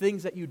 The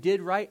things that you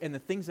did right and the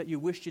things that you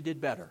wished you did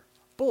better.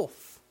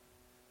 Both.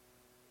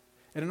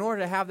 And in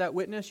order to have that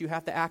witness, you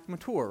have to act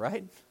mature,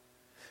 right?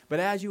 But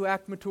as you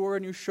act mature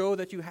and you show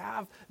that you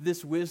have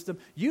this wisdom,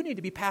 you need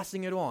to be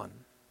passing it on.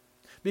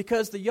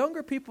 Because the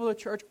younger people of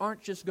the church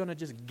aren't just going to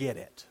just get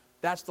it.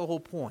 That's the whole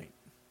point.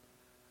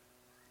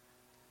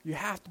 You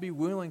have to be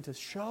willing to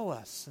show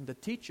us and to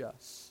teach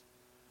us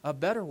a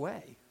better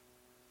way.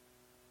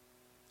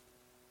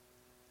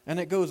 And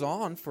it goes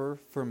on for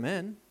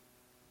men.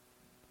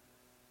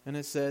 And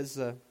it says,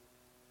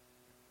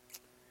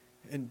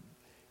 in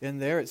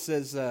there it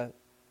says,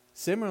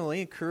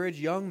 similarly, encourage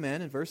young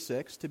men, in verse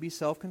 6, to be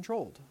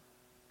self-controlled.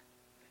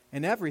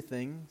 In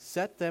everything,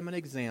 set them an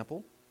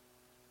example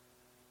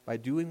by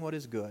doing what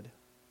is good.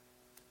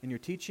 In your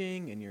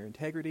teaching, in your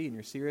integrity, in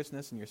your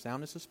seriousness, in your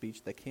soundness of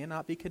speech, that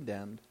cannot be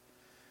condemned,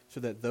 so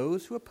that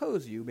those who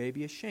oppose you may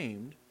be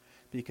ashamed,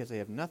 because they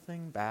have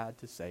nothing bad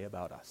to say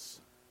about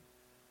us.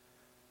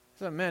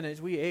 So men,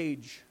 as we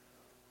age,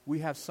 we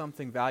have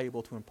something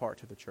valuable to impart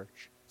to the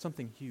church.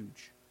 Something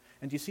huge.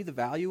 And do you see the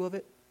value of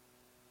it?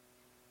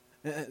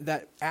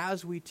 That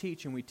as we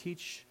teach, and we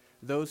teach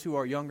those who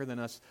are younger than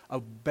us a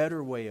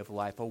better way of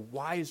life, a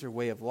wiser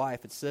way of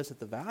life, it says that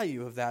the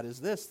value of that is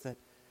this,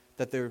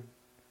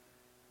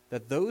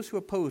 that those who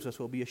oppose us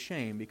will be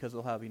ashamed because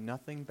they'll have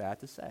nothing bad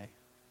to say.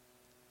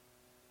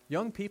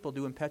 Young people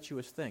do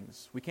impetuous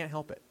things. We can't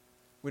help it.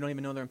 We don't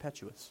even know they're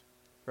impetuous,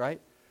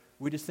 right?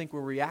 We just think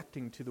we're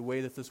reacting to the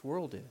way that this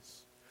world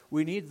is.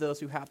 We need those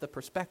who have the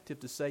perspective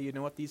to say, you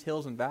know what, these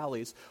hills and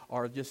valleys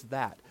are just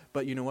that.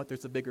 But you know what,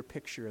 there's a bigger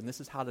picture, and this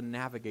is how to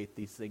navigate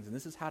these things, and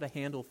this is how to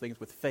handle things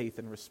with faith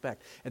and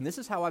respect. And this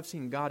is how I've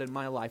seen God in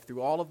my life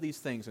through all of these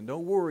things. And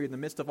don't worry, in the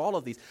midst of all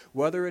of these,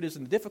 whether it is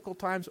in the difficult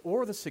times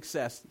or the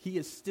success, He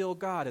is still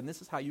God, and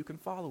this is how you can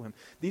follow Him.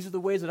 These are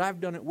the ways that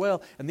I've done it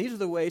well, and these are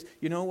the ways,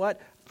 you know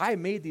what, I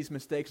made these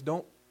mistakes.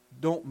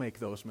 Don't make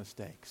those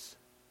mistakes.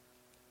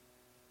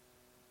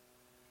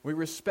 We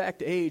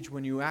respect age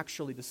when you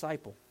actually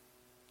disciple.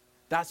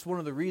 That's one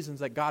of the reasons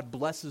that God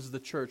blesses the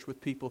church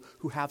with people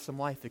who have some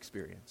life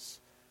experience,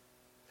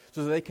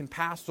 so that they can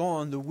pass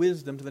on the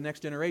wisdom to the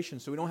next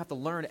generation, so we don't have to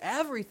learn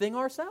everything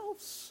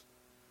ourselves.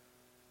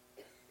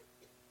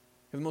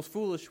 The most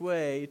foolish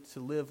way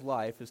to live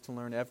life is to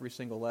learn every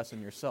single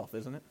lesson yourself,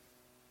 isn't it?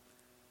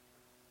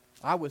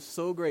 I was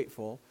so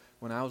grateful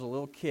when I was a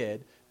little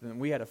kid that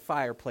we had a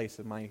fireplace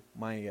in my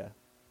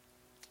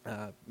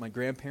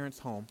grandparents'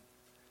 home,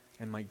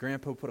 and my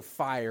grandpa put a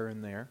fire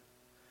in there.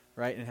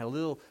 Right, and it had a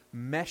little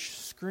mesh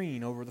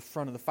screen over the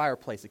front of the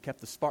fireplace. It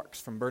kept the sparks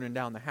from burning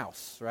down the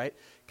house, right?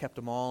 Kept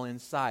them all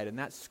inside. And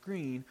that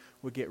screen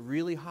would get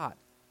really hot.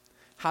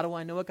 How do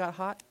I know it got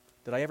hot?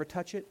 Did I ever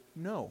touch it?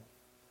 No.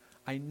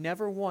 I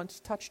never once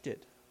touched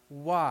it.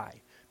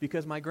 Why?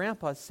 Because my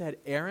grandpa said,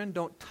 Aaron,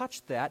 don't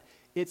touch that.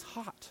 It's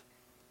hot.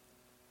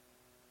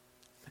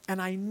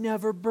 And I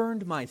never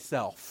burned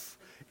myself.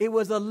 It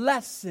was a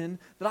lesson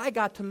that I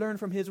got to learn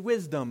from his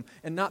wisdom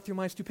and not through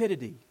my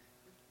stupidity.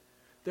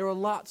 There are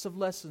lots of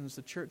lessons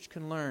the church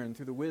can learn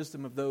through the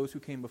wisdom of those who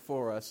came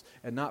before us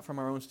and not from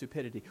our own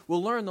stupidity.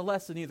 We'll learn the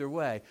lesson either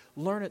way.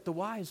 Learn it the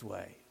wise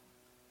way.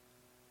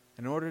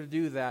 In order to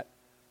do that,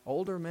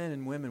 older men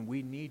and women,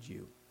 we need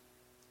you.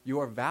 You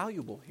are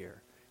valuable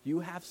here. You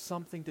have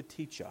something to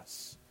teach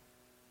us.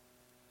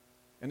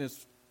 And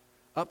it's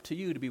up to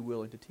you to be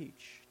willing to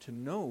teach, to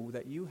know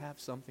that you have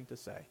something to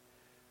say.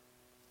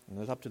 And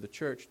it's up to the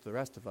church, to the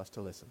rest of us,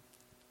 to listen.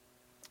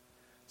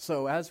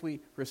 So as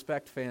we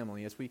respect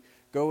family, as we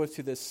go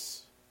into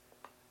this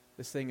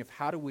thing of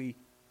how do we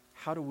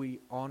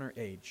honor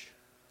age?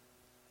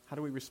 How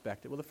do we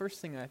respect it? Well, the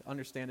first thing I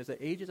understand is that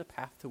age is a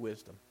path to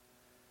wisdom.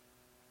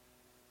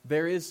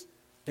 There is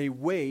a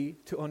way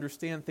to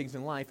understand things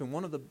in life, and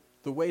one of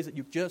the ways that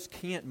you just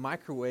can't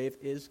microwave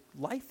is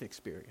life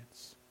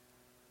experience.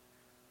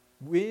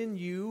 When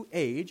you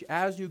age,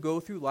 as you go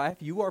through life,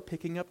 you are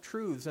picking up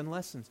truths and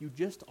lessons. You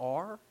just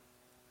are.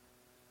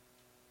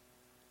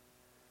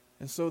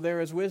 And so there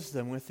is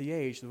wisdom with the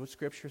age, what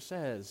Scripture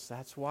says.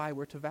 That's why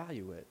we're to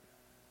value it.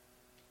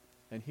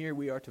 And here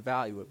we are to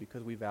value it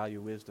because we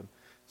value wisdom.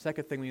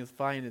 Second thing we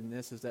find in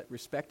this is that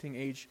respecting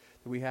age,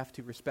 that we have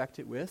to respect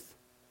it with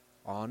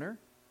honor,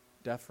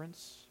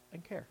 deference,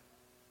 and care.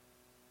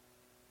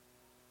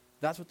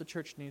 That's what the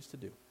church needs to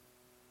do.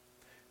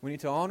 We need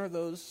to honor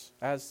those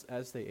as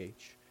they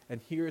age. And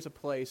here is a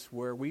place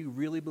where we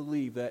really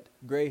believe that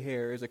gray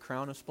hair is a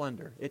crown of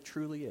splendor. It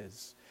truly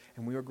is.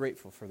 And we are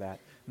grateful for that.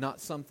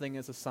 Not something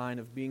as a sign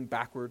of being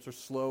backwards or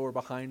slow or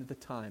behind the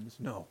times.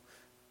 No.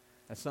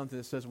 That's something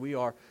that says we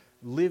are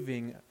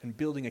living and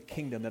building a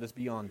kingdom that is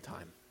beyond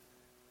time.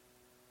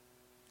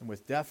 And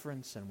with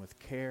deference and with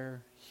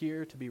care,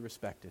 here to be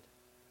respected.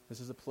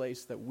 This is a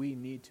place that we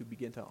need to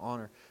begin to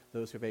honor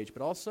those who have aged.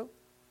 But also,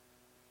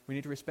 we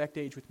need to respect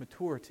age with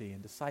maturity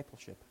and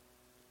discipleship.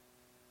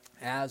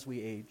 As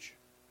we age,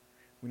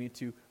 we need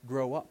to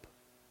grow up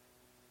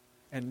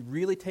and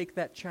really take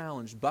that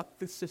challenge, buck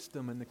the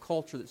system and the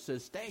culture that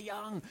says, stay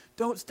young,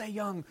 don't stay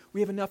young.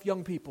 We have enough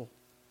young people.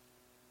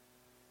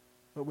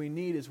 What we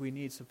need is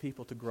some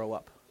people to grow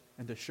up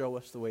and to show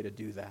us the way to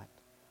do that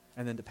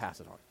and then to pass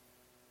it on.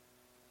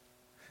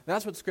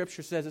 That's what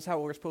Scripture says. It's how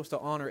we're supposed to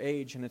honor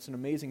age, and it's an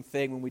amazing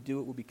thing. When we do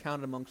it, we'll be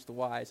counted amongst the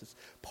wise. It's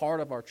part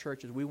of our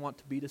church as we want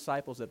to be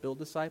disciples that build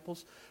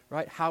disciples,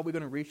 right? How are we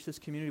going to reach this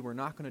community? We're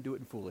not going to do it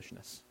in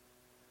foolishness.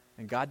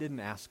 And God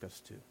didn't ask us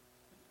to.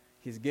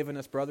 He's given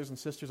us brothers and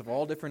sisters of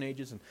all different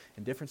ages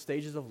and different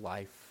stages of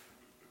life.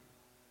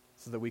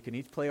 so that we can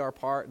each play our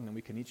part and then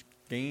we can each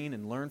gain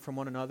and learn from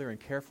one another and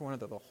care for one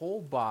another. The whole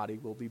body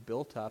will be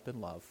built up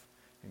in love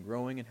and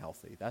growing and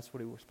healthy. That's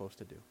what we're supposed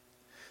to do.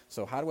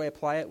 So how do I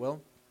apply it? Well,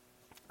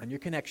 on your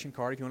connection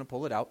card, if you want to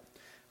pull it out,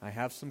 I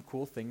have some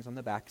cool things on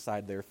the back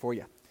side there for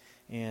you.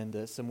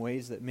 And some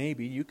ways that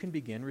maybe you can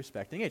begin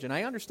respecting age. And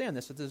I understand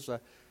this. It is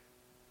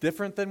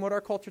different than what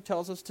our culture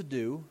tells us to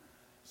do.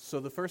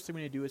 So the first thing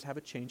we need to do is have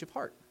a change of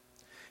heart.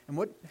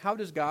 And how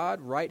does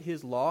God write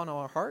his law in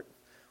our heart?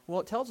 Well,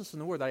 it tells us in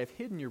the Word that I have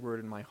hidden your word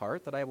in my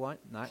heart, that I want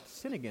not to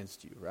sin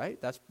against you, right?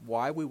 That's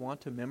why we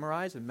want to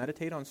memorize and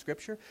meditate on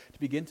Scripture, to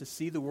begin to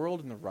see the world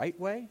in the right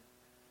way.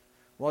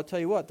 Well, I'll tell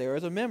you what, there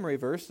is a memory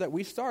verse that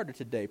we started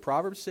today,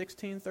 Proverbs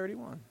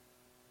 16:31.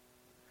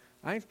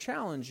 I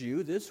challenge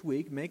you this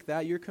week, make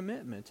that your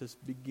commitment, to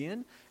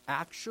begin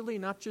actually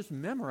not just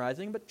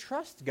memorizing, but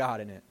trust God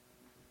in it.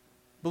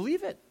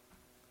 Believe it.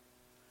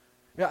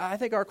 Yeah, I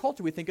think our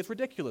culture, we think it's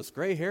ridiculous.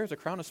 Gray hair is a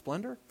crown of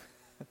splendor.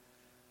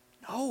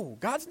 No,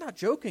 God's not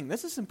joking.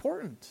 This is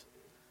important.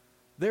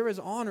 There is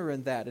honor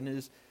in that, and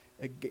it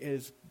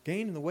is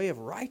gained in the way of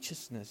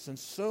righteousness. And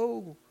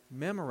so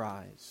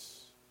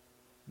memorize,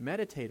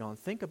 meditate on,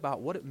 think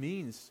about what it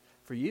means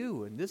for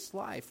you in this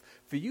life,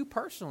 for you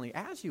personally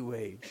as you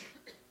age.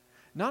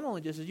 Not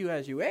only just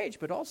as you age,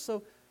 but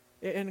also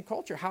in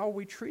culture, how are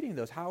we treating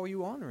those? How are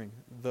you honoring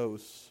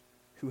those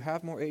who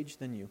have more age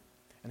than you?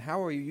 And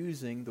how are you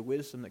using the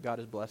wisdom that God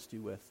has blessed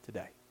you with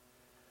today?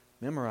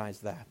 Memorize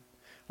that.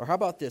 Or how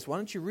about this? Why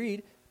don't you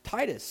read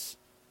Titus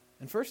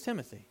and 1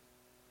 Timothy?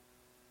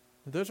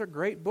 Those are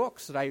great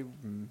books that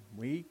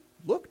we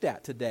looked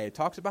at today. It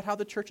talks about how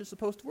the church is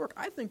supposed to work.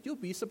 I think you'll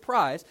be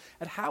surprised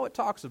at how it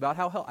talks about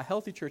how a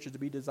healthy church is to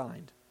be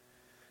designed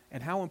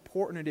and how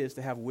important it is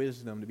to have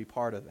wisdom to be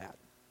part of that.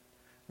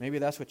 Maybe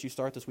that's what you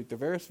start this week. They're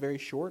very, very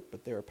short,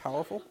 but they're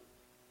powerful.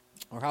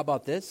 Or how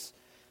about this?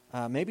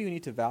 Maybe you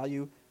need to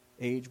value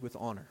age with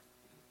honor.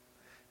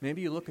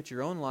 Maybe you look at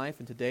your own life,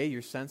 and today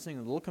you're sensing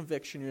a little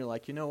conviction. You're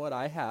like, you know what,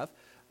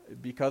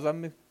 because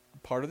I'm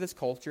part of this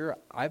culture,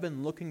 I've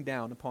been looking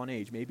down upon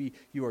age. Maybe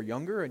you are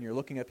younger, and you're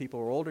looking at people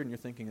who are older, and you're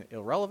thinking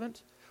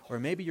irrelevant. Or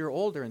maybe you're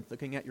older and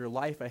looking at your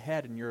life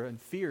ahead, and you're in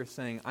fear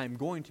saying, I'm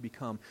going to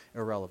become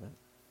irrelevant.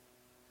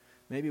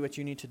 Maybe what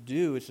you need to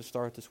do is to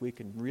start this week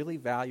and really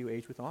value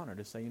age with honor,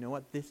 to say, you know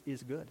what, this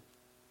is good.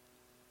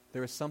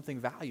 There is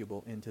something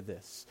valuable into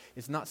this.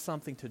 It's not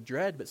something to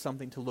dread, but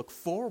something to look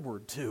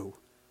forward to.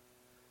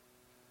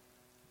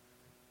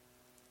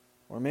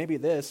 Or maybe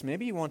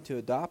you want to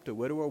adopt a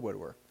widow or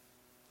widower,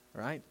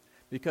 right?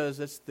 Because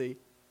it's the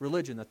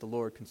religion that the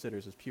Lord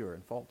considers as pure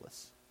and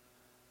faultless.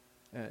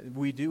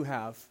 We do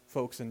have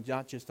folks in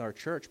not just our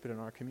church, but in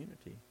our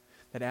community,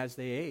 that as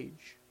they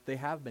age, they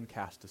have been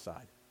cast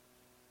aside.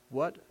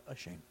 What a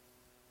shame.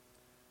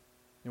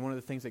 And one of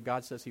the things that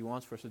God says he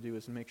wants for us to do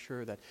is to make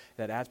sure that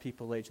as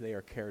people age, they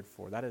are cared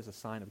for. That is a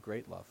sign of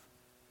great love.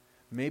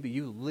 Maybe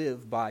you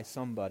live by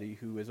somebody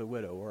who is a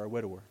widow or a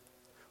widower,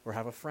 or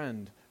have a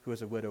friend who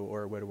is a widow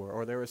or a widower,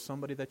 or there is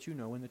somebody that you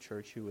know in the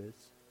church who is.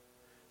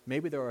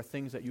 Maybe there are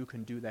things that you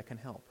can do that can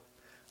help.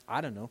 I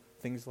don't know,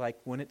 things like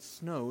when it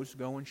snows,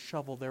 go and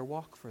shovel their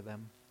walk for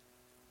them,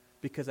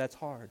 because that's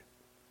hard.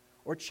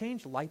 Or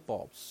change light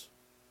bulbs.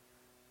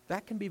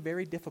 That can be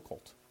very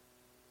difficult.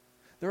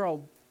 There are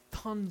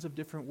tons of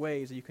different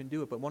ways that you can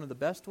do it, but one of the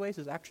best ways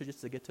is actually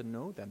just to get to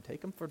know them.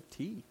 Take them for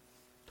tea.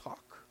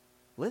 Talk.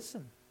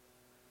 Listen.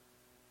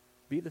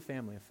 Be the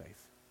family of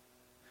faith.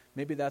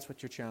 Maybe that's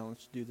what you're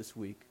challenged to do this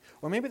week.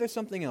 Or maybe there's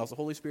something else. The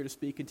Holy Spirit is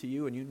speaking to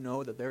you and you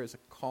know that there is a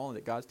call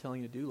that God's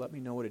telling you to do. Let me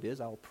know what it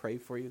is. I will pray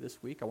for you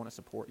this week. I want to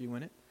support you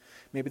in it.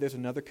 Maybe there's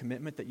another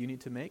commitment that you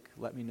need to make.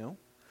 Let me know.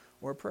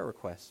 Or a prayer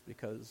request,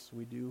 because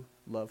we do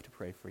love to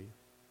pray for you.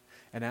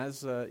 And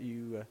as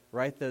you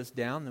write those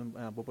down,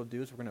 then what we'll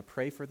do is we're going to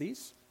pray for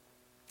these.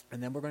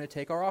 And then we're going to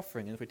take our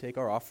offering. And if we take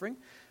our offering,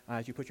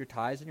 as you put your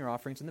tithes and your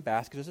offerings in the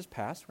basket as is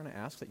passed, we're going to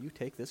ask that you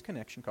take this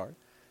connection card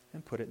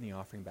and put it in the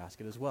offering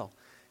basket as well.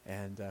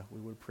 And we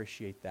would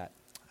appreciate that.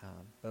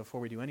 But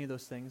before we do any of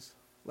those things,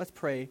 let's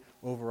pray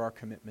over our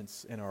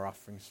commitments and our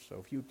offerings.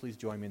 So if you would please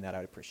join me in that,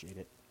 I'd appreciate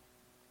it.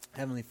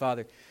 Heavenly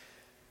Father,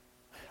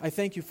 I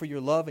thank you for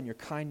your love and your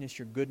kindness,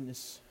 your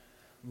goodness,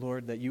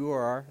 Lord, that you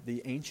are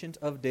the Ancient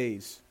of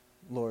Days,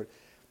 Lord.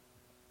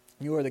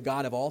 You are the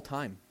God of all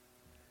time.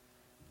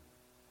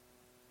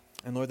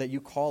 And Lord, that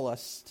you call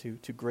us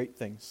to great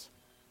things.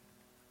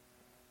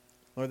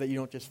 Lord, that you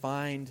don't just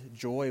find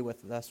joy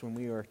with us when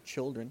we are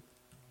children,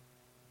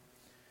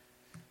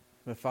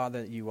 but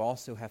Father, that you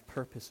also have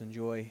purpose and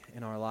joy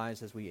in our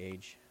lives as we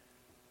age.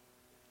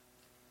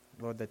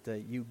 Lord,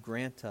 that you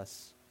grant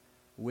us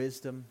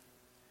wisdom,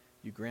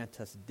 you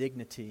grant us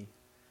dignity,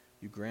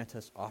 you grant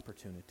us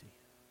opportunity.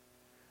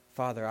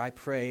 Father, I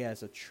pray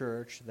as a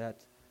church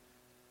that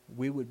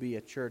we would be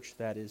a church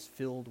that is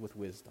filled with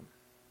wisdom,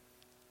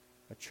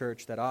 a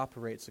church that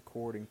operates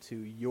according to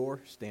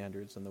your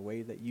standards and the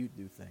way that you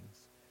do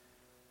things,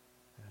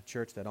 a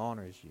church that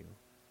honors you.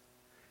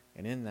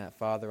 And in that,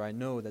 Father, I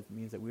know that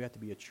means that we have to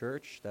be a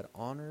church that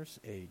honors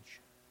age.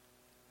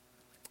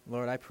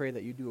 Lord, I pray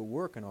that you do a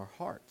work in our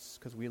hearts,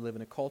 because we live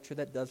in a culture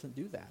that doesn't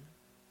do that.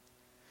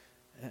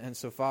 And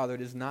so, Father,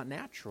 it is not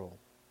natural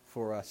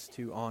for us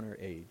to honor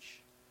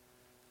age.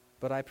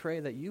 But I pray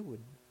that you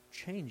would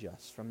change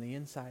us from the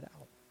inside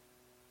out.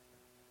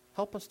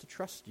 Help us to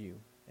trust you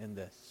in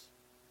this.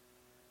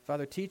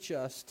 Father, teach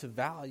us to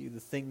value the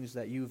things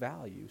that you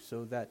value,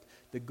 so that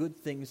the good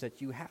things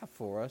that you have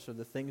for us are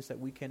the things that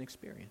we can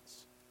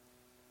experience.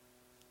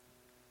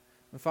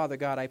 And Father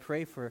God, I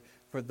pray for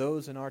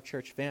those in our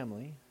church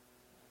family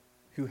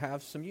who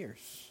have some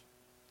years.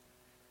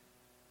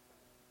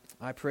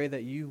 I pray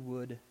that you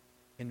would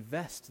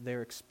invest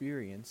their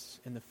experience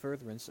in the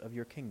furtherance of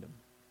your kingdom.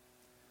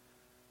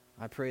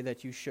 I pray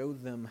that you show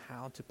them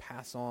how to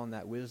pass on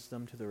that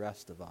wisdom to the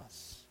rest of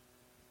us.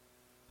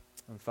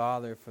 And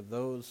Father, for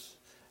those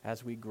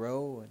as we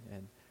grow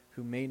and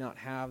who may not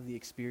have the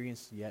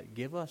experience yet,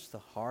 give us the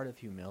heart of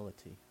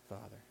humility,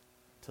 Father,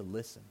 to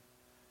listen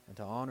and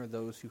to honor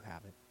those who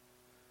have it.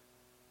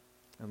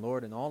 And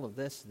Lord, in all of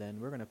this, then,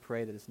 we're going to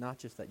pray that it's not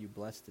just that you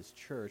bless this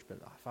church, but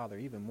Father,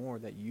 even more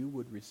that you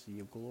would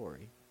receive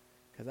glory,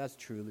 because that's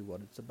truly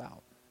what it's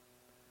about.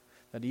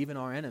 That even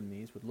our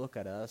enemies would look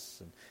at us,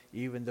 and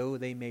even though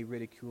they may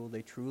ridicule,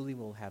 they truly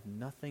will have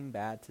nothing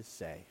bad to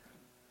say,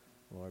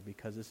 Lord,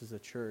 because this is a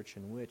church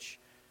in which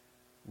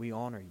we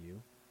honor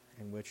you,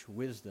 in which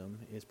wisdom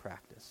is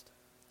practiced.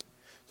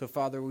 So,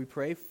 Father, we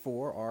pray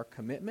for our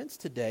commitments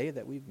today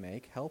that we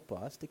make. Help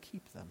us to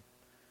keep them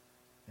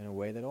in a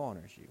way that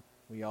honors you.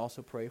 We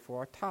also pray for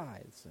our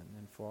tithes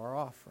and for our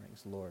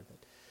offerings, Lord,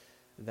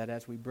 that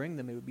as we bring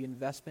them, it would be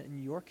investment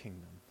in your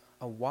kingdom,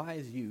 a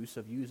wise use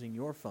of using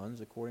your funds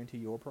according to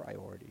your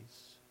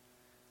priorities.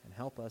 And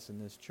help us in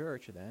this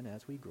church then,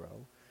 as we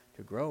grow,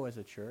 to grow as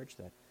a church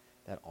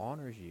that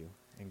honors you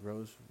and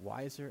grows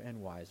wiser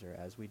and wiser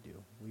as we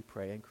do. We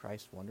pray in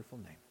Christ's wonderful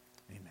name.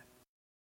 Amen.